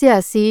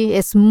 Gracias, sí,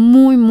 es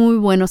muy, muy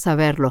bueno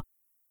saberlo.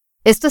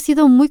 Esto ha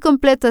sido muy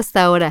completo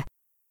hasta ahora.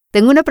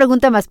 Tengo una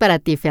pregunta más para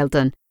ti,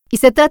 Felton, y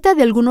se trata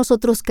de algunos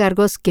otros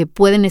cargos que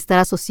pueden estar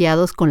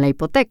asociados con la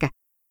hipoteca.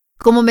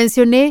 Como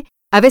mencioné,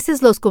 a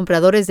veces los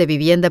compradores de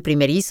vivienda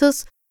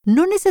primerizos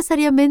no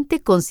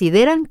necesariamente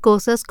consideran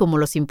cosas como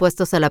los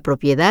impuestos a la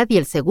propiedad y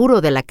el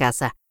seguro de la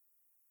casa.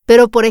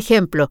 Pero, por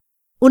ejemplo,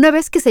 una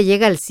vez que se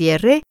llega al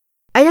cierre,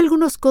 hay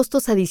algunos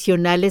costos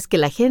adicionales que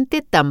la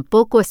gente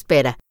tampoco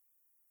espera.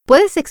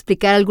 ¿Puedes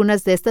explicar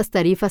algunas de estas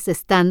tarifas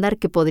estándar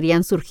que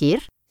podrían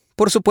surgir?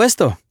 Por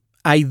supuesto.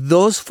 Hay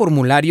dos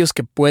formularios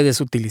que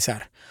puedes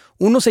utilizar.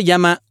 Uno se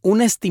llama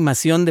una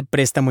estimación de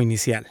préstamo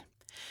inicial.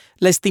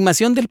 La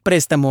estimación del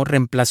préstamo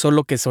reemplazó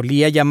lo que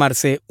solía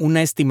llamarse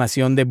una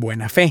estimación de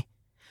buena fe.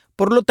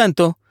 Por lo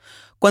tanto,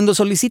 cuando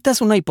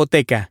solicitas una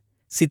hipoteca,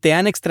 si te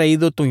han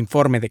extraído tu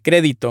informe de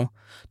crédito,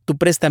 tu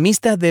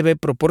prestamista debe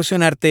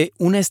proporcionarte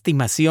una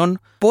estimación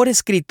por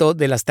escrito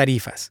de las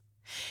tarifas.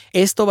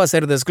 Esto va a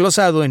ser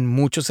desglosado en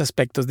muchos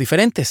aspectos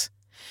diferentes.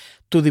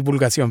 Tu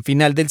divulgación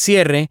final del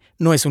cierre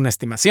no es una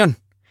estimación.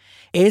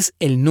 Es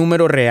el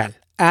número real,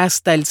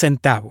 hasta el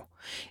centavo.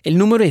 El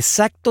número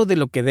exacto de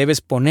lo que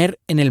debes poner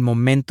en el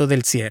momento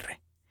del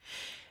cierre.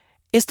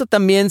 Esto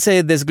también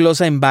se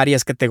desglosa en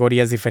varias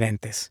categorías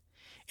diferentes.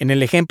 En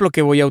el ejemplo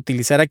que voy a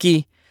utilizar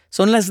aquí,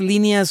 son las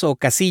líneas o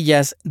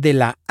casillas de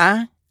la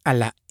A a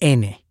la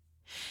N.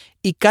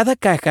 Y cada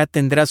caja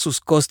tendrá sus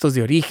costos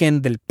de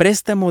origen del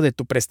préstamo de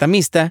tu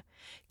prestamista,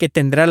 que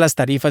tendrá las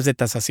tarifas de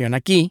tasación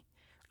aquí,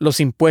 los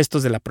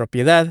impuestos de la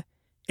propiedad,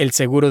 el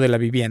seguro de la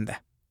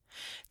vivienda.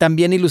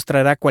 También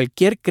ilustrará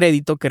cualquier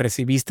crédito que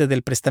recibiste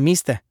del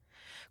prestamista,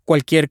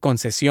 cualquier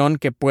concesión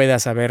que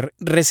puedas haber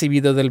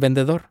recibido del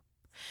vendedor.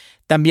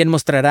 También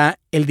mostrará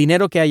el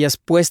dinero que hayas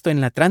puesto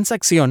en la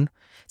transacción,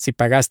 si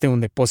pagaste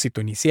un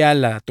depósito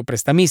inicial a tu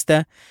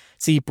prestamista,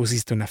 si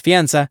pusiste una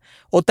fianza,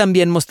 o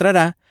también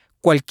mostrará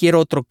cualquier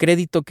otro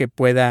crédito que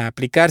pueda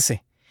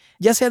aplicarse,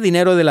 ya sea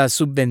dinero de la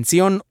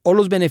subvención o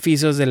los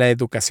beneficios de la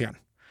educación,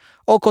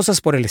 o cosas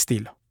por el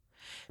estilo.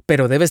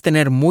 Pero debes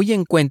tener muy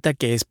en cuenta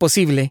que es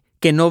posible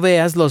que no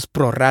veas los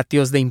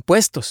prorratios de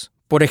impuestos.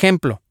 Por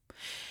ejemplo,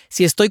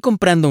 si estoy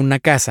comprando una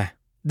casa,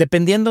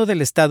 dependiendo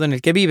del estado en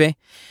el que vive,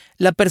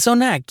 la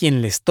persona a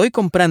quien le estoy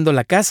comprando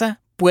la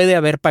casa puede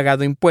haber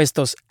pagado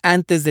impuestos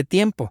antes de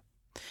tiempo.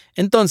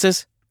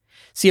 Entonces,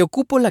 si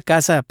ocupo la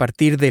casa a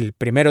partir del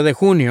 1 de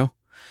junio,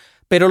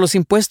 pero los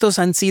impuestos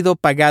han sido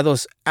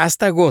pagados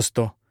hasta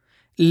agosto,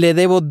 le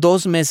debo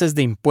 2 meses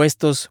de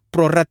impuestos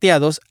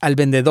prorrateados al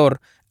vendedor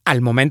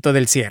al momento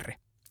del cierre.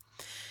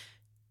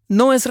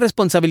 No es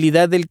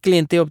responsabilidad del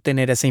cliente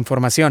obtener esa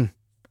información.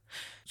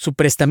 Su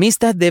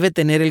prestamista debe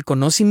tener el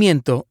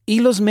conocimiento y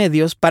los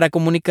medios para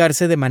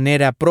comunicarse de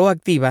manera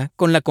proactiva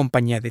con la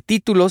compañía de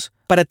títulos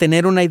para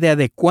tener una idea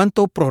de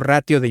cuánto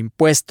prorratio de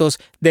impuestos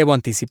debo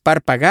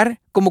anticipar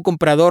pagar como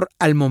comprador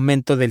al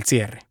momento del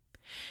cierre.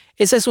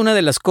 Esa es una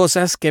de las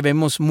cosas que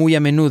vemos muy a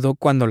menudo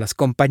cuando las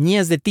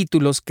compañías de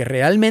títulos que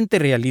realmente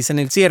realizan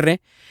el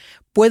cierre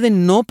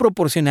pueden no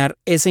proporcionar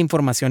esa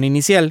información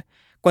inicial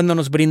cuando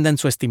nos brindan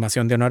su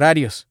estimación de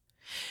honorarios.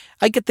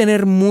 Hay que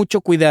tener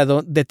mucho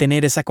cuidado de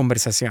tener esa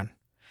conversación.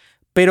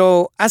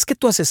 Pero haz que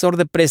tu asesor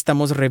de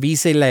préstamos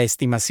revise la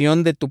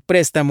estimación de tu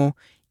préstamo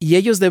y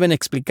ellos deben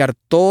explicar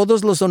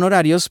todos los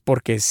honorarios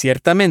porque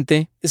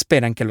ciertamente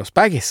esperan que los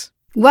pagues.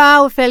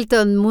 ¡Wow,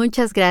 Felton!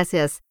 Muchas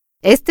gracias.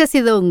 Este ha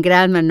sido un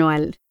gran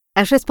manual.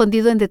 Has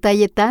respondido en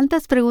detalle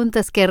tantas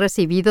preguntas que he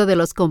recibido de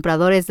los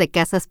compradores de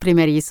casas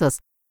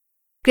primerizos.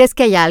 ¿Crees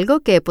que hay algo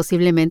que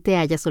posiblemente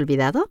hayas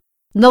olvidado?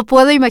 No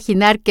puedo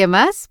imaginar qué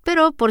más,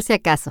 pero por si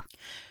acaso.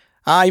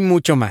 Hay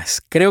mucho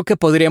más. Creo que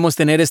podríamos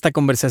tener esta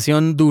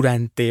conversación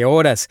durante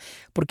horas,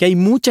 porque hay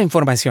mucha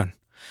información.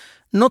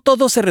 No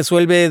todo se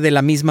resuelve de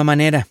la misma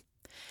manera.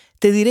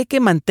 Te diré que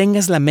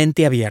mantengas la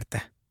mente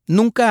abierta.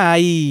 Nunca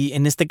hay,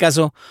 en este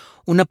caso,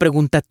 una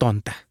pregunta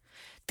tonta.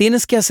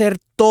 Tienes que hacer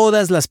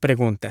todas las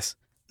preguntas.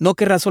 No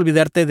querrás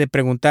olvidarte de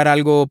preguntar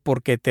algo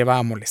porque te va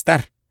a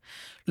molestar.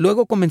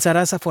 Luego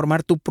comenzarás a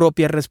formar tu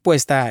propia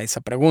respuesta a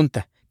esa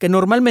pregunta, que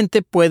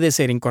normalmente puede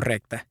ser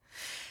incorrecta.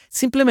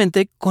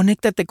 Simplemente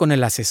conéctate con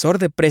el asesor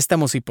de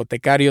préstamos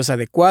hipotecarios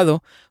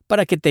adecuado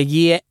para que te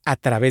guíe a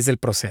través del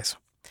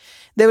proceso.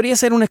 Debería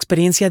ser una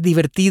experiencia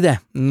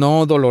divertida,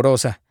 no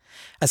dolorosa.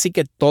 Así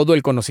que todo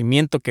el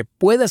conocimiento que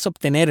puedas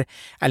obtener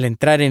al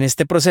entrar en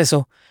este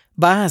proceso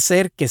va a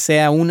hacer que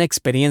sea una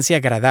experiencia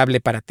agradable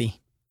para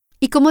ti.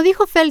 Y como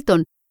dijo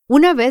Felton,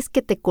 una vez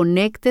que te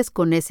conectes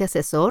con ese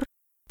asesor,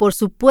 por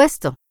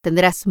supuesto,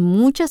 tendrás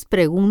muchas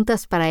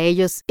preguntas para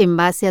ellos en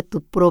base a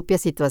tu propia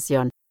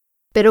situación.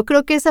 Pero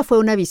creo que esa fue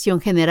una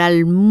visión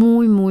general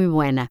muy, muy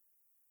buena.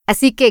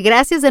 Así que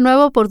gracias de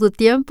nuevo por tu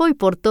tiempo y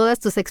por todas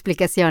tus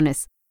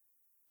explicaciones.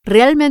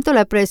 Realmente lo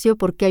aprecio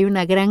porque hay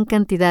una gran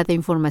cantidad de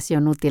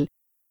información útil.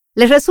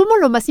 Les resumo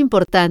lo más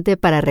importante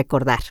para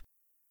recordar.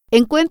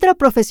 Encuentra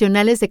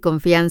profesionales de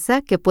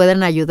confianza que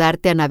puedan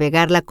ayudarte a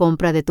navegar la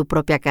compra de tu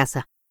propia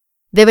casa.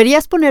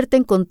 Deberías ponerte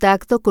en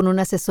contacto con un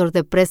asesor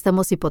de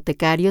préstamos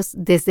hipotecarios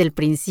desde el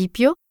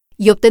principio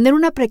y obtener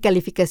una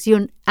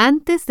precalificación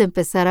antes de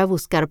empezar a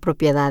buscar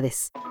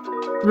propiedades.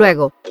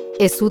 Luego,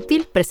 es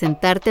útil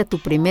presentarte a tu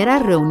primera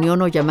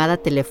reunión o llamada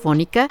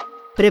telefónica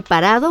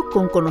preparado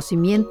con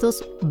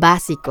conocimientos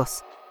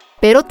básicos,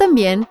 pero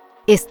también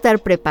estar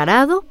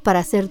preparado para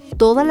hacer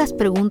todas las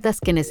preguntas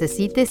que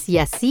necesites y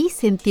así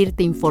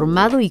sentirte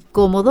informado y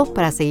cómodo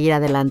para seguir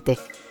adelante.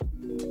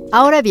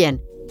 Ahora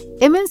bien,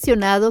 he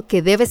mencionado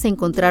que debes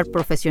encontrar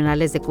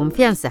profesionales de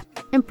confianza,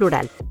 en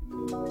plural.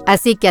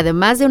 Así que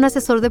además de un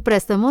asesor de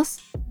préstamos,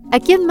 ¿a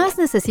quién más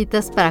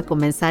necesitas para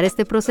comenzar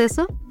este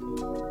proceso?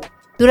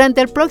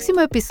 Durante el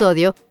próximo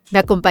episodio, me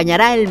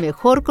acompañará el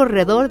mejor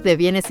corredor de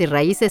bienes y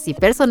raíces y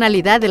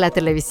personalidad de la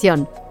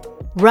televisión,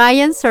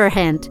 Ryan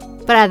Serhant,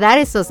 para dar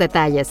esos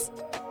detalles.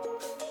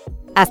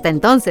 Hasta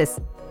entonces,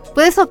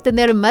 puedes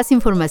obtener más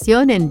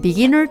información en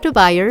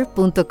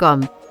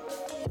beginnertobuyer.com.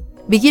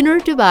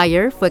 Beginner to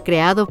Buyer fue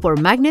creado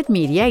por Magnet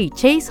Media y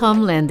Chase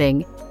Home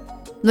Lending.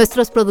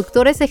 Nuestros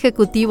productores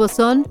ejecutivos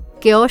son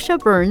Keosha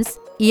Burns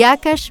y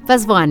Akash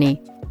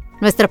Vaswani.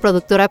 Nuestra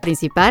productora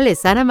principal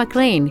es Anna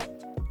McLean.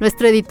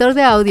 Nuestro editor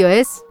de audio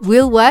es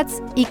Will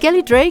Watts y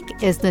Kelly Drake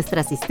es nuestra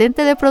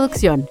asistente de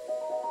producción.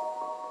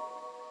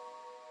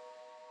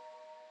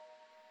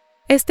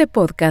 Este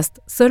podcast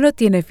solo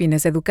tiene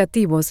fines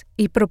educativos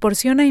y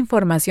proporciona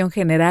información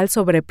general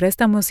sobre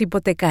préstamos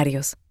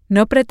hipotecarios.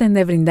 No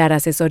pretende brindar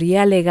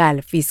asesoría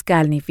legal,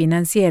 fiscal ni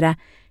financiera,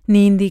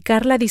 ni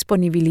indicar la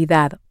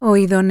disponibilidad o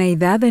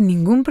idoneidad de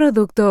ningún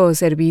producto o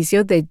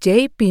servicio de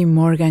JP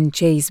Morgan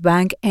Chase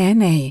Bank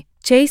N.A.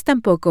 Chase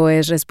tampoco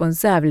es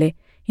responsable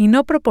y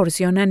no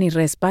proporciona ni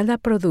respalda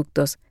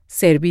productos,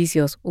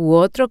 servicios u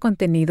otro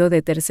contenido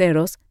de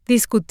terceros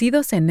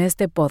discutidos en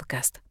este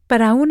podcast.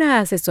 Para una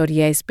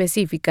asesoría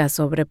específica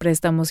sobre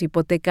préstamos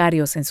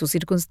hipotecarios en sus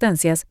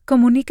circunstancias,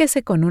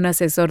 comuníquese con un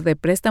asesor de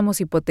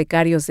préstamos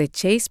hipotecarios de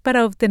Chase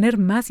para obtener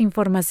más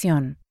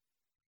información.